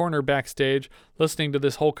around the corner backstage, listening to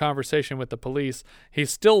this whole conversation with the police. He's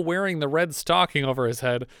still wearing the red stocking over his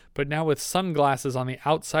head, but now with sunglasses on the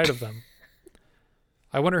outside of them.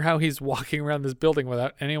 I wonder how he's walking around this building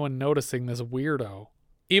without anyone noticing this weirdo.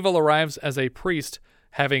 Evil arrives as a priest,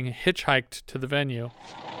 having hitchhiked to the venue.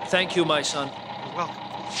 Thank you, my son. You're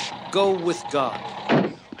welcome. Go with God.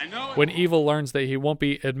 When Evil learns that he won't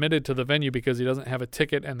be admitted to the venue because he doesn't have a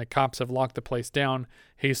ticket and the cops have locked the place down,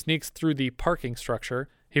 he sneaks through the parking structure.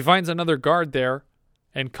 He finds another guard there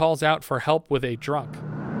and calls out for help with a drunk.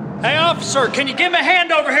 Hey, officer, can you give me a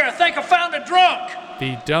hand over here? I think I found a drunk.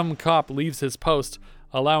 The dumb cop leaves his post,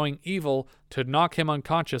 allowing Evil to knock him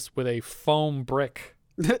unconscious with a foam brick.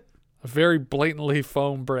 A very blatantly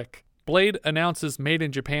foam brick. Blade announces Made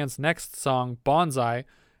in Japan's next song, Bonsai,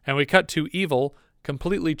 and we cut to Evil,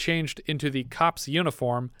 completely changed into the cop's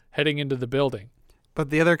uniform, heading into the building.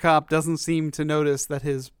 But the other cop doesn't seem to notice that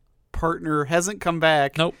his partner hasn't come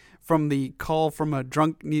back from the call from a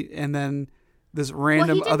drunk and then this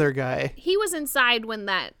random other guy. He was inside when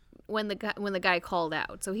the guy called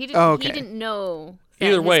out, so he didn't know that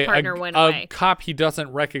Either way, his partner went a away. cop he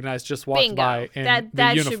doesn't recognize just walks Bingo. by in that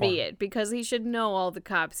the uniform. should be it, because he should know all the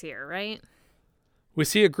cops here, right? We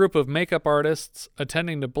see a group of makeup artists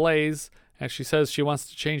attending to Blaze, and she says she wants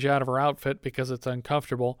to change out of her outfit because it's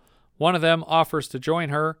uncomfortable. One of them offers to join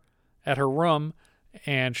her at her room,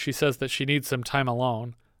 and she says that she needs some time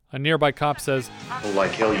alone. A nearby cop says, "Oh,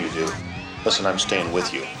 like hell you do. Listen, I'm staying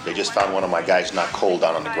with you. They just found one of my guys not cold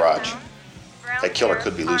down in the garage. That killer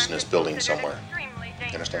could be loose in this building somewhere.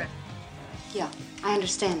 You understand?" Yeah, I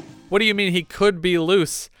understand. "What do you mean he could be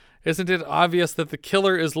loose? Isn't it obvious that the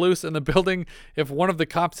killer is loose in the building if one of the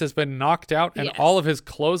cops has been knocked out and all of his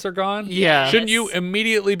clothes are gone? Yeah. Shouldn't you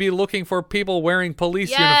immediately be looking for people wearing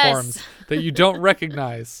police uniforms that you don't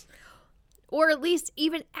recognize?" Or at least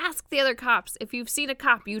even ask the other cops if you've seen a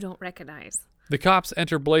cop you don't recognize. The cops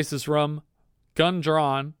enter Blaze's room, gun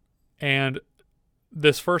drawn, and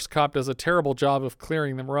this first cop does a terrible job of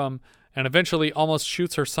clearing the room and eventually almost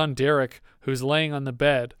shoots her son Derek, who's laying on the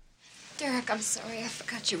bed. Derek, I'm sorry. I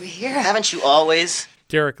forgot you were here. Haven't you always?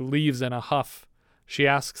 Derek leaves in a huff. She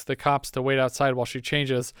asks the cops to wait outside while she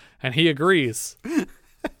changes, and he agrees.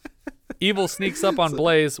 Evil sneaks up on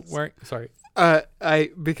Blaze wearing... Sorry.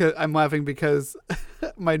 I'm laughing because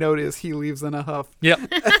my note is he leaves in a huff. Yep.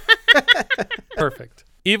 Perfect.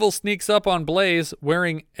 Evil sneaks up on Blaze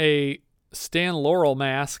wearing a Stan Laurel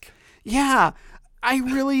mask. Yeah, I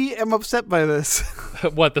really am upset by this.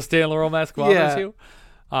 What, the Stan Laurel mask bothers Yeah. you?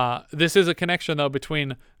 This is a connection, though,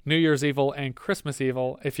 between New Year's Evil and Christmas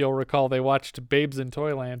Evil. If you'll recall, they watched Babes in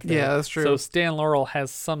Toyland. Yeah, that's true. So Stan Laurel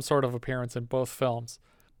has some sort of appearance in both films.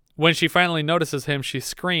 When she finally notices him, she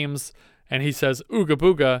screams, and he says, "Ooga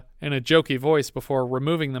booga," in a jokey voice before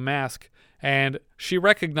removing the mask, and she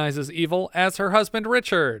recognizes Evil as her husband,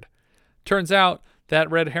 Richard. Turns out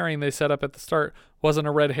that red herring they set up at the start wasn't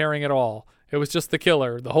a red herring at all. It was just the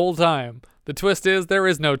killer the whole time. The twist is there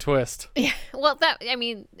is no twist. Yeah, well,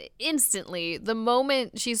 instantly, the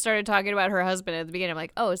moment she started talking about her husband at the beginning, I'm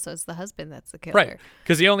like, oh, so it's the husband that's the killer. Right,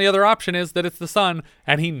 because the only other option is that it's the son,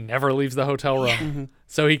 and he never leaves the hotel room. Mm-hmm.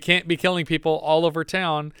 So he can't be killing people all over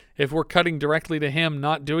town if we're cutting directly to him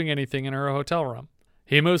not doing anything in her hotel room.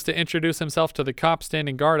 He moves to introduce himself to the cop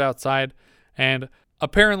standing guard outside, And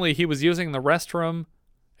apparently he was using the restroom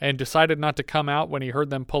and decided not to come out when he heard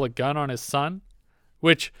them pull a gun on his son,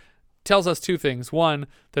 which tells us two things. One,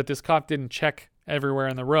 that this cop didn't check everywhere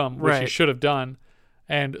in the room, which he should have done.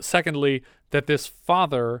 And secondly, that this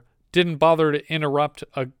father didn't bother to interrupt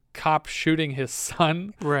a cop shooting his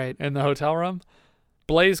son in the hotel room.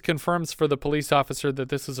 Blaze confirms for the police officer that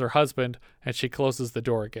this is her husband, and she closes the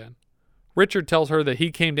door again. Richard tells her that he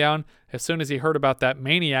came down as soon as he heard about that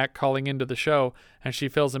maniac calling into the show, and she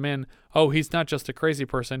fills him in. Oh, he's not just a crazy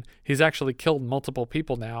person. He's actually killed multiple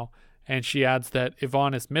people now. And she adds that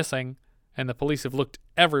Yvonne is missing, and the police have looked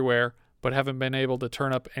everywhere, but haven't been able to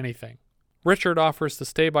turn up anything. Richard offers to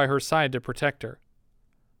stay by her side to protect her.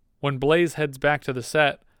 When Blaze heads back to the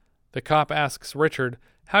set, the cop asks Richard,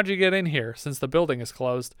 "How'd you get in here since the building is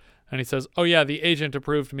closed?" And he says, "Oh yeah, the agent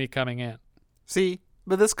approved me coming in." See,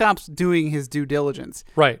 but this cop's doing his due diligence.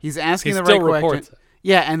 Right. He's asking the still right reports question. it.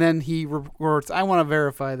 Yeah, and then he reports, "I want to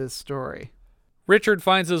verify this story." Richard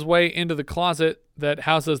finds his way into the closet that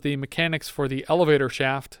houses the mechanics for the elevator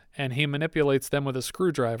shaft, and he manipulates them with a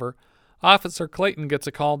screwdriver. Officer Clayton gets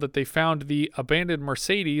a call that they found the abandoned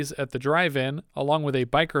Mercedes at the drive-in, along with a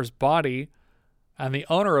biker's body, and the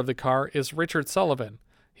owner of the car is Richard Sullivan.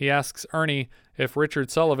 He asks Ernie if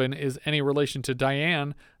Richard Sullivan is any relation to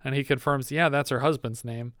Diane, and he confirms, yeah, that's her husband's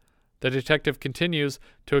name. The detective continues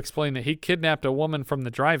to explain that he kidnapped a woman from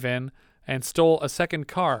the drive-in and stole a second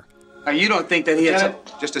car. You don't think that he had...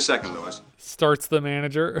 Just a second, Lewis. Starts the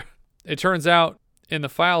manager. It turns out, in the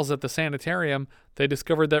files at the sanitarium, they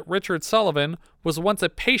discovered that Richard Sullivan was once a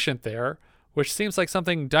patient there, which seems like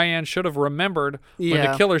something Diane should have remembered when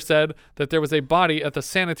the killer said that there was a body at the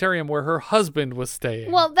sanitarium where her husband was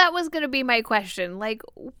staying. Well, that was going to be my question. Like,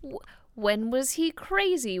 when was he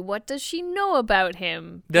crazy? What does she know about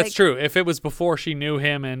him? That's true. If it was before she knew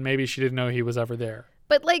him and maybe she didn't know he was ever there.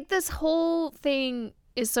 But, like, this whole thing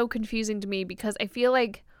is so confusing to me because I feel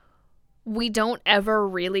like we don't ever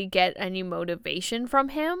really get any motivation from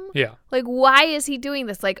him. Yeah. Like, why is he doing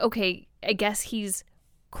this? Like, okay, I guess he's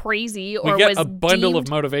crazy or we get was a bundle deemed,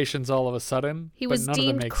 of motivations all of a sudden. He but was none of them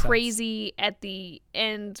deemed make crazy sense. at the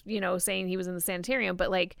end, you know, saying he was in the sanitarium,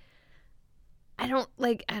 but like I don't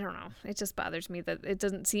know. It just bothers me that it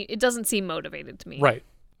doesn't seem motivated to me. Right.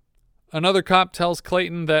 Another cop tells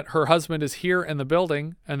Clayton that her husband is here in the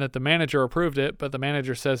building and that the manager approved it, but the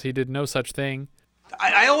manager says he did no such thing.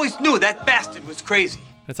 I always knew that bastard was crazy.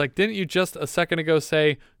 It's like, didn't you just a second ago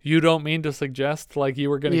say you don't mean to suggest like you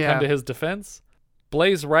were going to come to his defense?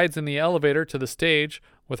 Blaze rides in the elevator to the stage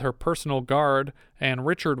with her personal guard, and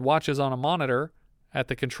Richard watches on a monitor at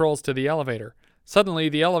the controls to the elevator. Suddenly,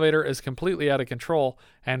 the elevator is completely out of control,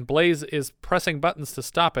 and Blaze is pressing buttons to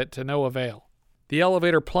stop it to no avail. The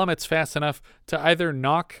elevator plummets fast enough to either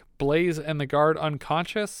knock Blaze and the guard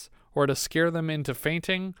unconscious or to scare them into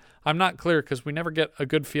fainting. I'm not clear because we never get a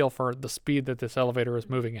good feel for the speed that this elevator is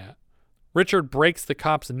moving at. Richard breaks the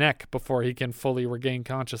cop's neck before he can fully regain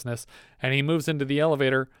consciousness, and he moves into the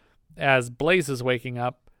elevator as Blaze is waking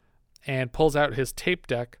up and pulls out his tape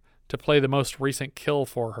deck to play the most recent kill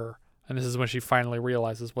for her. And this is when she finally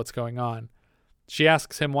realizes what's going on. She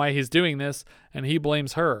asks him why he's doing this, and he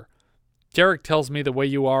blames her. Derek tells me the way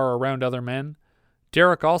you are around other men.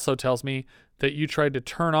 Derek also tells me that you tried to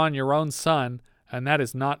turn on your own son, and that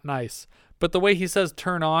is not nice. But the way he says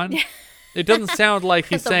turn on, it doesn't sound like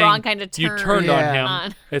he's saying wrong kind of turn. You turned on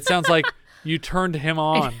him. It sounds like you turned him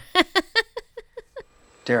on.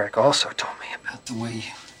 Derek also told me about the way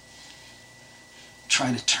you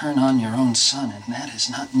try to turn on your own son, and that is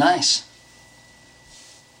not nice.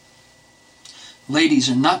 Ladies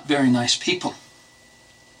are not very nice people.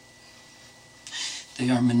 They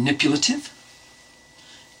are manipulative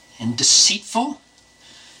and deceitful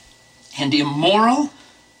and immoral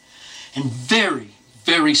and very,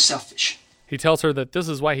 very selfish. He tells her that this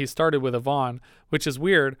is why he started with Yvonne, which is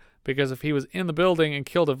weird because if he was in the building and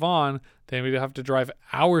killed Yvonne, then we'd have to drive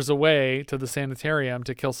hours away to the sanitarium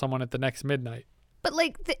to kill someone at the next midnight. But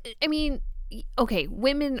like, I mean, okay,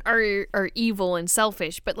 women are evil and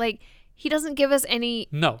selfish, but like, he doesn't give us any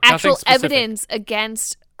actual evidence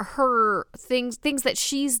against her things that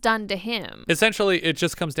she's done to him. Essentially, it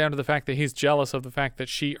just comes down to the fact that he's jealous of the fact that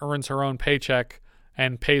she earns her own paycheck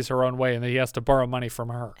and pays her own way and that he has to borrow money from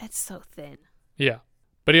her. That's so thin. Yeah.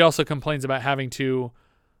 But he also complains about having to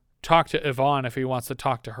talk to Yvonne if he wants to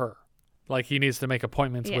talk to her. Like he needs to make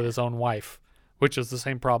appointments with his own wife, which is the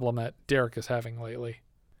same problem that Derek is having lately.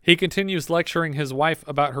 He continues lecturing his wife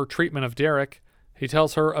about her treatment of Derek. He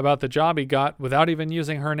tells her about the job he got without even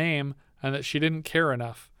using her name and that she didn't care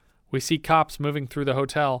enough. We see cops moving through the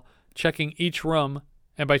hotel, checking each room,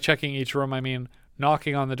 and by checking each room, I mean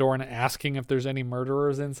knocking on the door and asking if there's any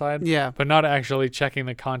murderers inside. Yeah. But not actually checking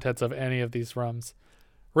the contents of any of these rooms.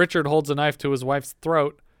 Richard holds a knife to his wife's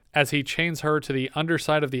throat as he chains her to the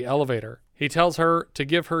underside of the elevator. He tells her to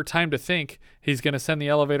give her time to think. He's going to send the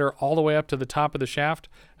elevator all the way up to the top of the shaft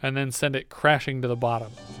and then send it crashing to the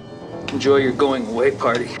bottom. Enjoy your going away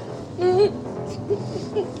party.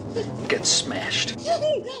 Get smashed.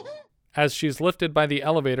 As she's lifted by the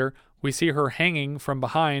elevator, we see her hanging from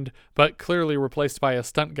behind, but clearly replaced by a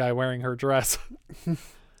stunt guy wearing her dress.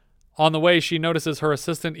 On the way, she notices her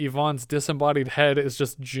assistant Yvonne's disembodied head is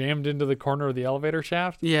just jammed into the corner of the elevator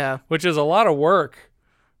shaft. Yeah. Which is a lot of work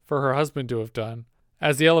for her husband to have done.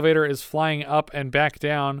 As the elevator is flying up and back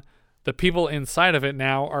down, the people inside of it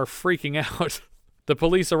now are freaking out. The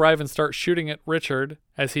police arrive and start shooting at Richard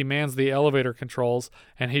as he mans the elevator controls,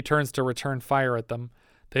 and he turns to return fire at them.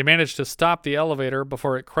 They manage to stop the elevator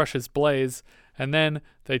before it crushes Blaze, and then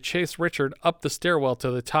they chase Richard up the stairwell to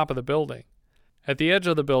the top of the building. At the edge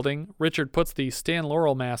of the building, Richard puts the Stan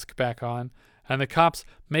Laurel mask back on, and the cops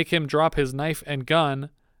make him drop his knife and gun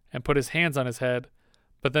and put his hands on his head.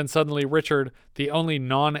 But then suddenly Richard, the only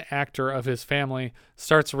non-actor of his family,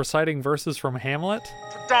 starts reciting verses from Hamlet.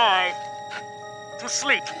 To die, to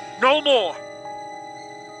sleep, no more.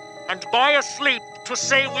 And by a sleep to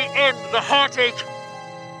say we end the heartache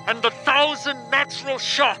and the 1,000 natural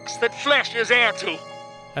shocks that flesh is heir to.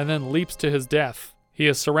 And then leaps to his death. He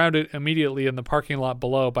is surrounded immediately in the parking lot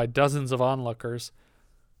below by dozens of onlookers,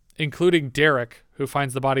 including Derek, who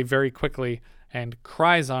finds the body very quickly and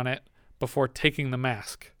cries on it before taking the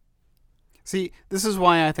mask. See, this is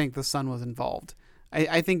why I think the son was involved.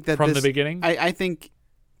 I think that from the beginning? I think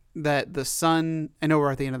that the son, I know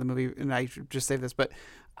we're at the end of the movie and I should just say this, but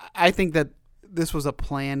I think that this was a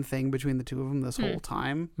planned thing between the two of them this whole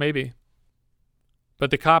time. Maybe. But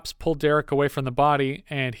the cops pull Derek away from the body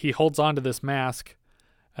and he holds onto this mask.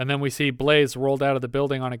 And then we see Blaze rolled out of the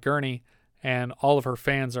building on a gurney, and all of her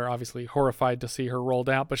fans are obviously horrified to see her rolled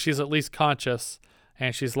out, but she's at least conscious,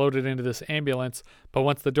 and she's loaded into this ambulance. But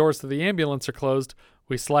once the doors to the ambulance are closed,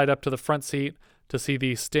 we slide up to the front seat to see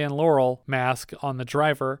the Stan Laurel mask on the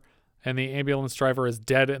driver, and the ambulance driver is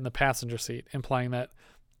dead in the passenger seat, implying that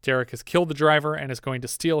Derek has killed the driver and is going to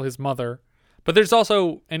steal his mother. But there's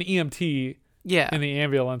also an EMT in the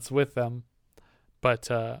ambulance with them. But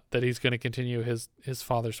that he's going to continue his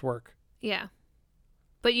father's work. Yeah.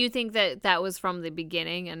 But you think that that was from the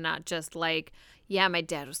beginning and not just like, yeah, my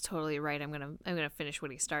dad was totally right. I'm gonna finish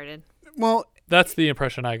what he started. Well, that's the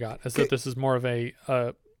impression I got, is that this is more of a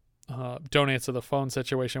don't answer the phone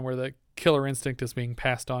situation where the killer instinct is being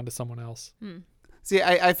passed on to someone else. See,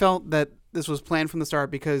 I felt that this was planned from the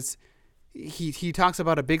start because he talks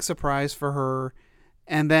about a big surprise for her,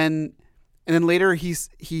 and then later he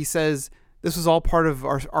says, this was all part of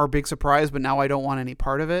our big surprise, but now I don't want any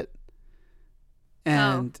part of it.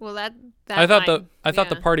 And I thought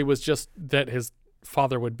the party was just that his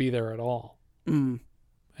father would be there at all. And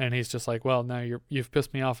he's just like, well, now you've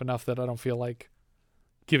pissed me off enough that I don't feel like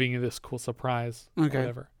giving you this cool surprise. Okay. Or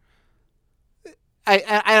whatever.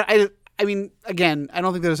 I mean, again, I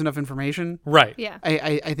don't think there's enough information. Right. Yeah.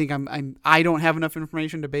 I think I don't have enough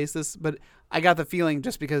information to base this, but I got the feeling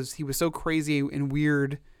just because he was so crazy and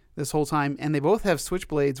weird this whole time, and they both have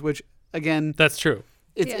switchblades, which again, that's true.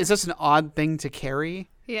 It's just an odd thing to carry.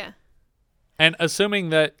 Yeah. And assuming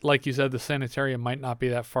that, like you said, the sanitarium might not be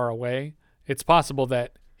that far away, it's possible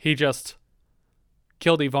that he just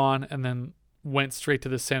killed Yvonne and then went straight to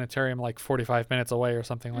the sanitarium like 45 minutes away or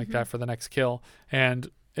something like that for the next kill.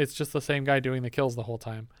 And it's just the same guy doing the kills the whole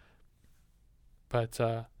time. But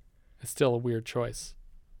it's still a weird choice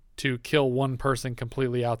to kill one person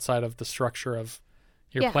completely outside of the structure of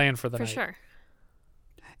your plan for the night. For sure.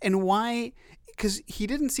 And why? Because he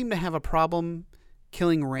didn't seem to have a problem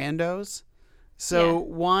killing randos. So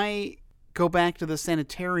why go back to the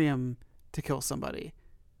sanitarium to kill somebody?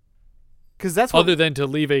 Because that's other than to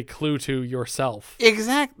leave a clue to yourself.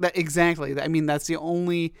 Exactly. I mean, that's the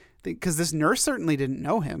only thing. Because this nurse certainly didn't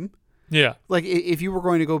know him. Yeah. Like if you were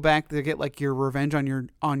going to go back to get like your revenge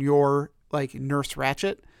on your like Nurse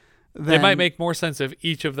Ratched, then it might make more sense if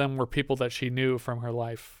each of them were people that she knew from her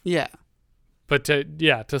life. Yeah. But to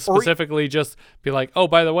specifically just be like, oh,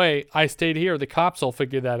 by the way, I stayed here. The cops will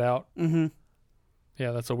figure that out. Mm-hmm.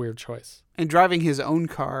 Yeah, that's a weird choice. And driving his own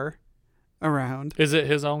car around. Is it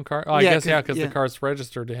his own car? Oh, I guess, because the car's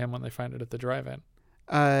registered to him when they find it at the drive-in.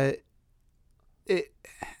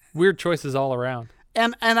 Weird choices all around.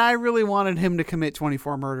 And I really wanted him to commit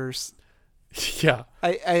 24 murders. Yeah.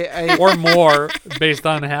 I or more based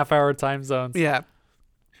on half-hour time zones. Yeah.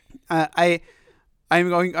 I I'm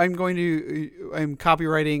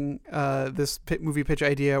copywriting this movie pitch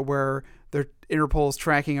idea where Interpol's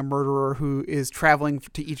tracking a murderer who is traveling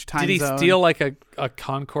to each time zone. Did he steal like a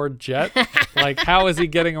Concorde jet? Like, how is he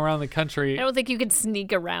getting around the country? I don't think you could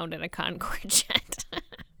sneak around in a Concorde jet.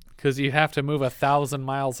 Because you have to move 1,000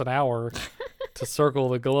 miles an hour to circle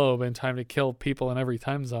the globe in time to kill people in every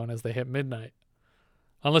time zone as they hit midnight.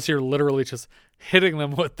 Unless you're literally just hitting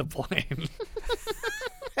them with the plane.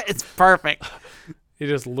 It's perfect. You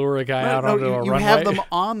just lure a guy out onto a runway. You have them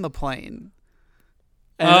on the plane.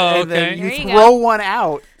 And, okay. And then you throw one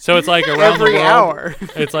out. So it's like around every the world. hour.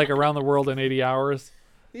 It's like around the world in 80 hours.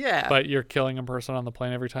 Yeah. But you're killing a person on the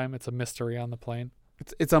plane every time. It's a mystery on the plane.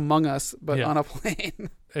 It's Among Us, but on a plane.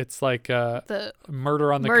 It's like the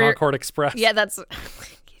Murder on the Concorde Express. Yeah, that's...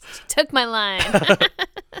 Took my line.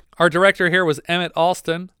 Our director here was Emmett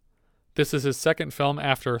Alston. This is his second film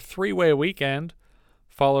after Three-Way Weekend,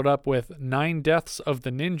 followed up with 9 Deaths of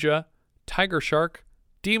the Ninja, Tiger Shark,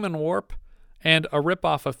 Demon Warp, and a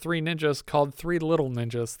ripoff of Three Ninjas called Three Little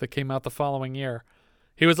Ninjas that came out the following year.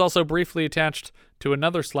 He was also briefly attached to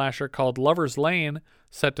another slasher called Lover's Lane,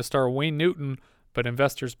 set to star Wayne Newton, but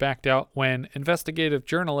investors backed out when investigative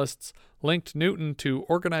journalists linked Newton to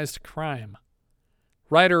organized crime.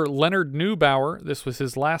 Writer Leonard Neubauer, this was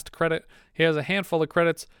his last credit. He has a handful of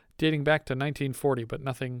credits dating back to 1940, but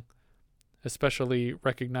nothing especially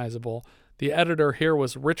recognizable. The editor here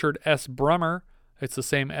was Richard S. Brummer. It's the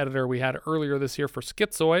same editor we had earlier this year for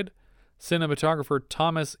Schizoid. Cinematographer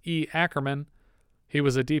Thomas E. Ackerman. He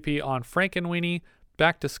was a DP on Frankenweenie,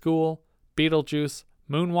 Back to School, Beetlejuice,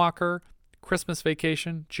 Moonwalker, Christmas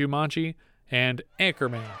Vacation, Jumanji, and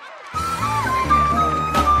Anchorman.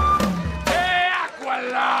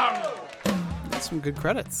 That's some good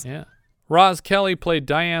credits. Yeah. Roz Kelly played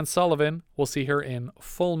Diane Sullivan. We'll see her in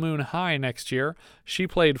Full Moon High next year. She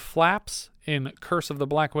played Flaps in Curse of the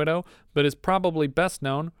Black Widow, but is probably best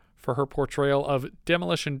known for her portrayal of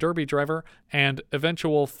Demolition Derby driver and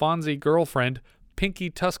eventual Fonzie girlfriend Pinky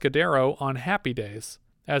Tuscadero on Happy Days.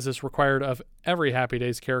 As is required of every Happy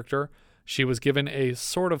Days character, she was given a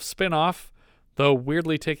sort of spin-off, though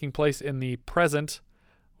weirdly taking place in the present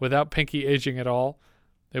without Pinky aging at all.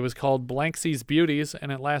 It was called Blanksy's Beauties, and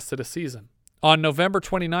it lasted a season. On November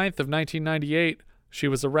 29th of 1998, she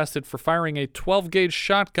was arrested for firing a 12-gauge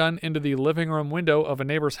shotgun into the living room window of a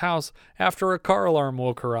neighbor's house after a car alarm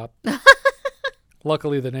woke her up.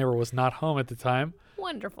 Luckily, the neighbor was not home at the time.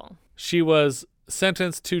 Wonderful. She was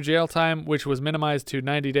sentenced to jail time, which was minimized to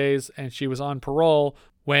 90 days, and she was on parole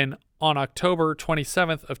when, on October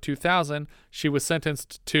 27th of 2000, she was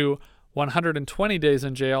sentenced to 120 days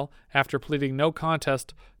in jail after pleading no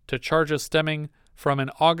contest to charges stemming from an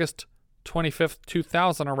August 25th,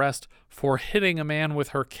 2000 arrest for hitting a man with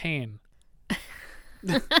her cane.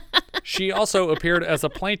 She also appeared as a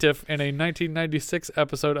plaintiff in a 1996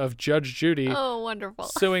 episode of Judge Judy. Oh, wonderful.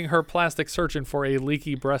 Suing her plastic surgeon for a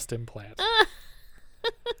leaky breast implant.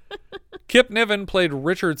 Kip Niven played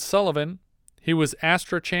Richard Sullivan. He was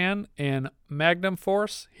Astra Chan in Magnum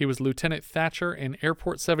Force. He was Lieutenant Thatcher in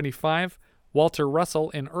Airport 75, Walter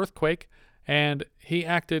Russell in Earthquake, and he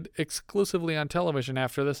acted exclusively on television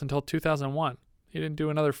after this until 2001. He didn't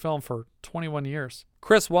do another film for 21 years.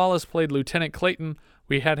 Chris Wallace played Lieutenant Clayton.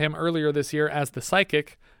 We had him earlier this year as the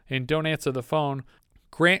psychic in Don't Answer the Phone.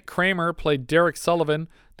 Grant Kramer played Derek Sullivan.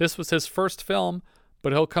 This was his first film,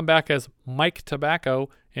 but he'll come back as Mike Tobacco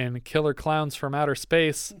in Killer Clowns from Outer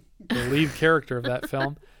Space, the lead character of that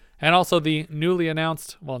film. And also the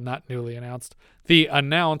announced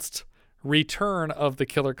return of the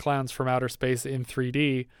Killer Clowns from Outer Space in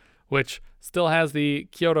 3D, which still has the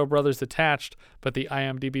Kyoto brothers attached, but the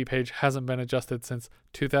IMDb page hasn't been adjusted since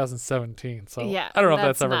 2017. So yeah, I don't know if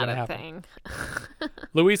that's ever going to happen.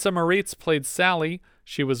 Louisa Moritz played Sally.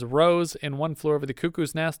 She was Rose in One Flew Over the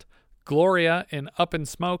Cuckoo's Nest, Gloria in Up in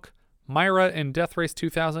Smoke, Myra in Death Race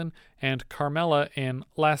 2000, and Carmela in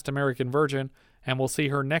Last American Virgin. And we'll see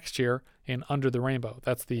her next year in Under the Rainbow.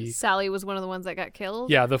 That's the... Sally was one of the ones that got killed?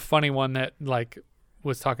 Yeah, the funny one that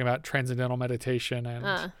was talking about transcendental meditation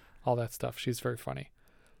and all that stuff. She's very funny.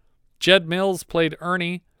 Jed Mills played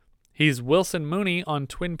Ernie. He's Wilson Mooney on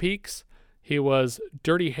Twin Peaks. He was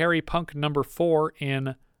Dirty Harry Punk number 4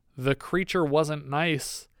 in The Creature Wasn't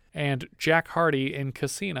Nice and Jack Hardy in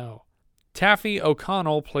Casino. Taffy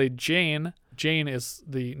O'Connell played Jane. Jane is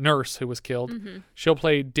the nurse who was killed. Mm-hmm. She'll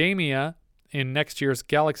play Damia in next year's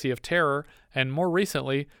Galaxy of Terror, and more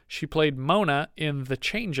recently, she played Mona in The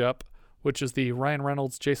Change-Up, which is the Ryan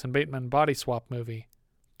Reynolds, Jason Bateman body swap movie.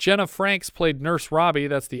 Jenna Franks played Nurse Robbie.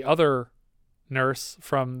 That's the other nurse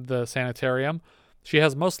from the sanitarium. She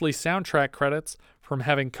has mostly soundtrack credits from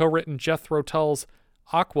having co-written Jethro Tull's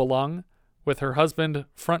Aqualung with her husband,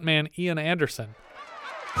 frontman Ian Anderson.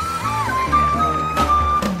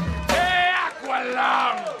 Hey,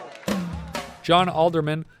 Aqualung! John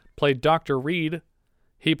Alderman played Dr. Reed.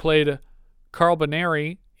 He played Carl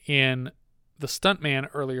Bonari in The Stuntman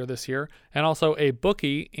earlier this year, and also a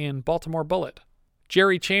bookie in Baltimore Bullet.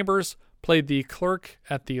 Jerry Chambers played the clerk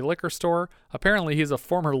at the liquor store. Apparently he's a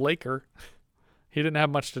former Laker. He didn't have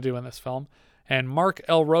much to do in this film. And Mark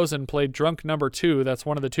L. Rosen played drunk number 2. That's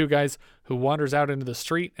one of the two guys who wanders out into the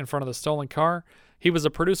street in front of the stolen car. He was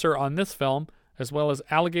a producer on this film, as well as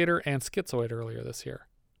Alligator and Schizoid earlier this year.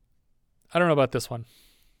 I don't know about this one.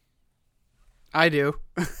 I do.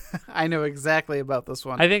 I know exactly about this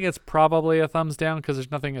one. I think it's probably a thumbs down because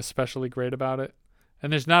there's nothing especially great about it.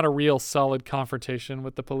 And there's not a real solid confrontation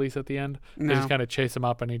with the police at the end. No. They just kind of chase him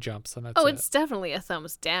up and he jumps, and that's it. Oh, it's definitely a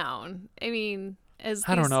thumbs down. I mean,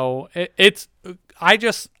 I don't know.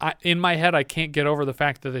 In my head, I can't get over the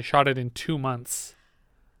fact that they shot it in 2 months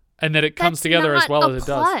and that it comes together as well as it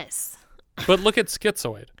does. But look at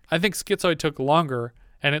Schizoid. I think Schizoid took longer,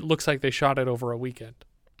 and it looks like they shot it over a weekend.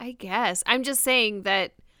 I guess. I'm just saying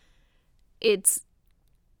that it's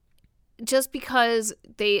just because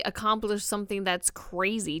they accomplish something that's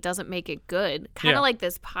crazy doesn't make it good. Kind of like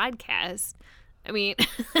this podcast. I mean,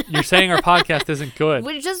 you're saying our podcast isn't good.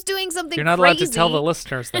 We're just doing something crazy. You're not allowed to tell the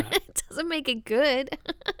listeners that. It doesn't make it good.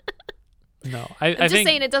 No, I'm just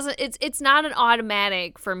saying it doesn't. It's not an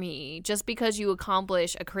automatic for me just because you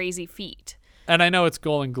accomplish a crazy feat. And I know it's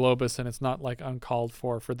Golden Globus, and it's not like uncalled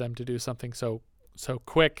for them to do something so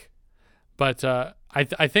quick, but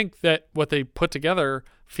I think that what they put together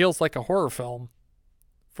feels like a horror film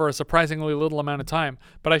for a surprisingly little amount of time.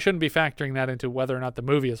 But I shouldn't be factoring that into whether or not the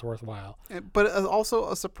movie is worthwhile. But also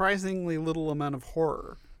a surprisingly little amount of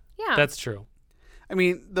horror. Yeah, that's true. I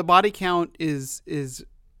mean, the body count is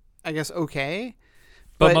I guess okay.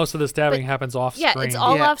 But most of the stabbing happens off screen. Yeah, it's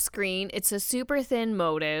all off screen. It's a super thin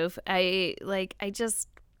motive. It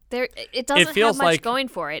doesn't have much going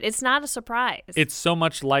for it. It's not a surprise. It's so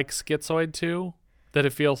much like Schizoid 2 that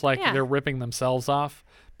it feels like they're ripping themselves off,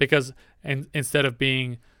 because instead of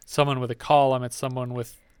being someone with a column, it's someone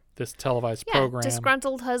with this televised program.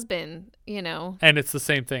 Disgruntled husband, And it's the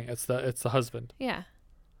same thing. It's the husband. Yeah.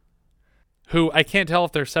 Who I can't tell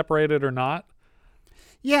if they're separated or not.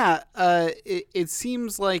 Yeah, it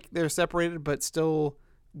seems like they're separated but still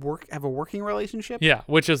have a working relationship. Yeah,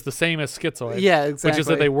 which is the same as Schizoid. Yeah, exactly. Which is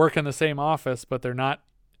that they work in the same office, but they're not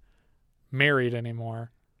married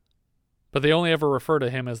anymore. But they only ever refer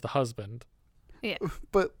to him as the husband. Yeah.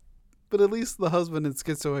 But at least the husband in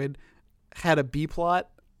Schizoid had a B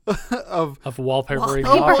plot of wallpapering.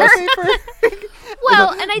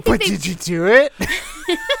 Well, and I think but did you do it?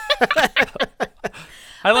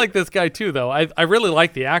 I like this guy too, though. I really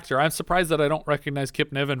like the actor. I'm surprised that I don't recognize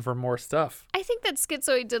Kip Niven for more stuff. I think that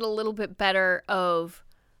Schizoid did a little bit better of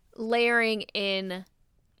layering in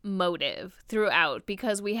motive throughout,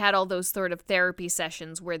 because we had all those sort of therapy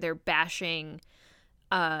sessions where they're bashing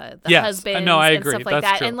the husbands and stuff like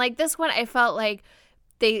that. True. And like this one, I felt like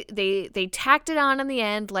they tacked it on in the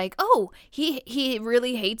end, like, oh, he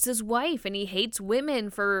really hates his wife and he hates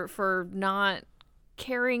women for not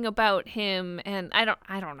caring about him, and I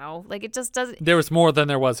don't know, like it just doesn't. There was more than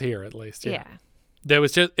there was here, at least. Yeah. It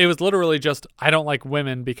was literally just, I don't like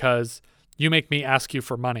women because you make me ask you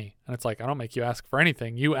for money, and it's like, I don't make you ask for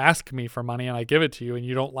anything. You ask me for money and I give it to you, and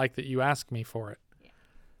you don't like that you ask me for it.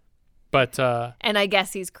 But and I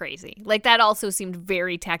guess he's crazy. Like that also seemed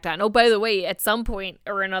very tacked on. Oh, by the way, at some point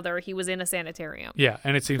or another, he was in a sanitarium. Yeah,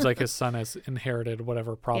 and it seems like his son has inherited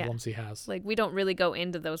whatever problems he has. Like we don't really go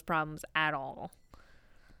into those problems at all.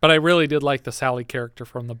 But I really did like the Sally character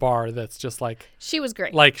from the bar. That's just like, she was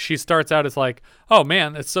great. Like she starts out as like, oh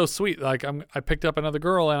man, it's so sweet. Like I picked up another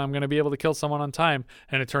girl and I'm gonna be able to kill someone on time.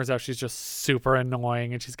 And it turns out she's just super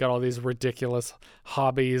annoying and she's got all these ridiculous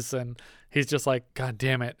hobbies. And he's just like, God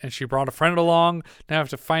damn it. And she brought a friend along. Now I have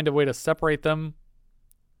to find a way to separate them.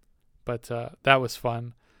 But that was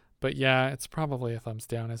fun. But yeah, it's probably a thumbs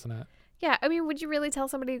down, isn't it? Yeah, I mean, would you really tell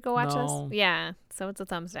somebody to go watch No. this? Yeah, so it's a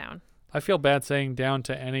thumbs down. I feel bad saying down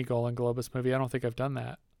to any Golden Globus movie. I don't think I've done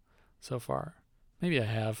that so far. Maybe I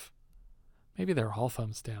have. Maybe they're all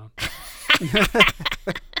thumbs down.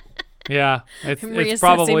 Yeah, it's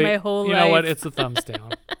probably, my whole you know life. what? It's a thumbs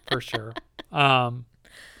down for sure.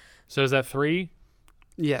 So is that 3?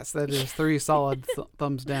 Yes, that is 3 solid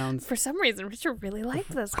thumbs downs. For some reason, Richard really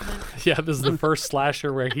liked this one. Yeah, this is the first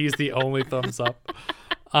slasher where he's the only thumbs up.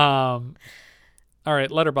 All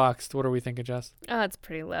right, Letterboxd. What are we thinking, Jess? Oh, it's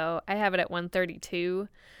pretty low. I have it at 132.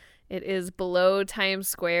 It is below Times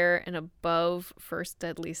Square and above First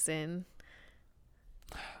Deadly Sin.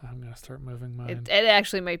 I'm going to start moving mine. It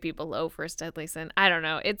actually might be below First Deadly Sin. I don't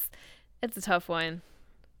know. It's a tough one.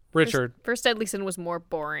 Richard. First Deadly Sin was more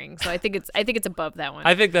boring, so I think it's above that one.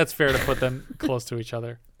 I think that's fair to put them close to each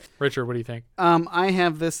other. Richard, what do you think? I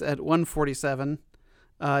have this at 147,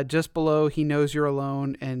 just below He Knows You're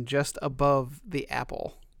Alone, and just above The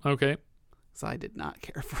Apple. Okay. So I did not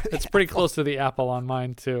care for it. It's pretty close to The Apple on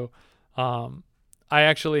mine, too. I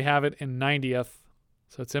actually have it in 90th,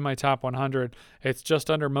 so it's in my top 100. It's just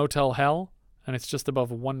under Motel Hell, and it's just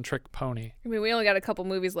above One Trick Pony. I mean, we only got a couple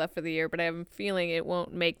movies left for the year, but I have a feeling it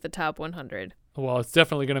won't make the top 100. Well, it's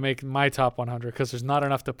definitely going to make my top 100 because there's not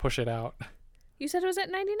enough to push it out. You said it was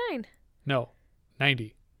at 99. No,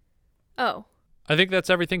 90. Oh. I think that's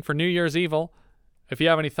everything for New Year's Evil. If you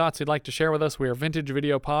have any thoughts you'd like to share with us, we are Vintage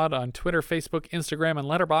Video Pod on Twitter, Facebook, Instagram, and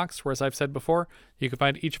Letterboxd, where, as I've said before, you can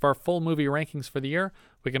find each of our full movie rankings for the year.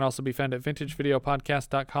 We can also be found at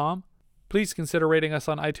vintagevideopodcast.com. Please consider rating us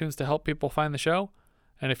on iTunes to help people find the show.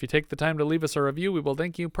 And if you take the time to leave us a review, we will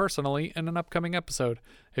thank you personally in an upcoming episode.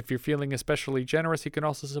 If you're feeling especially generous, you can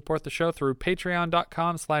also support the show through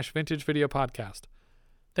patreon.com/vintagevideopodcast.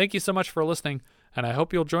 Thank you so much for listening, and I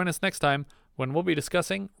hope you'll join us next time when we'll be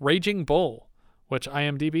discussing Raging Bull, which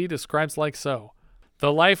IMDb describes like so: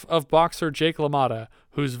 the life of boxer Jake LaMotta,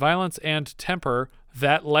 whose violence and temper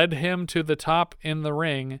that led him to the top in the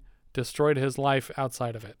ring destroyed his life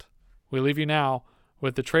outside of it. We leave you now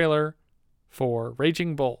with the trailer for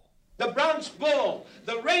Raging Bull. The Bronx Bull,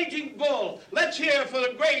 the Raging Bull. Let's hear for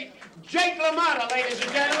the great Jake LaMotta, ladies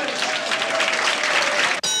and gentlemen.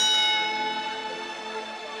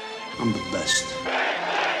 I'm the best.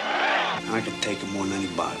 And I can take him more than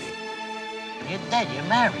anybody. You're dead. You're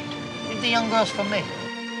married. Leave the young girls for me.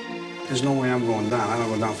 There's no way I'm going down. I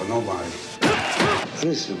don't go down for nobody.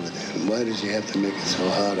 Listen with him. Why does he have to make it so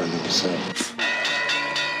hard on himself?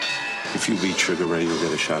 If you beat Sugar Ray, you'll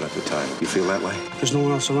get a shot at the title. You feel that way? There's no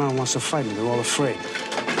one else around who wants to fight me. They're all afraid.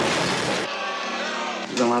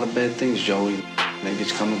 You've done a lot of bad things, Joey. Maybe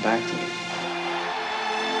it's coming back to me.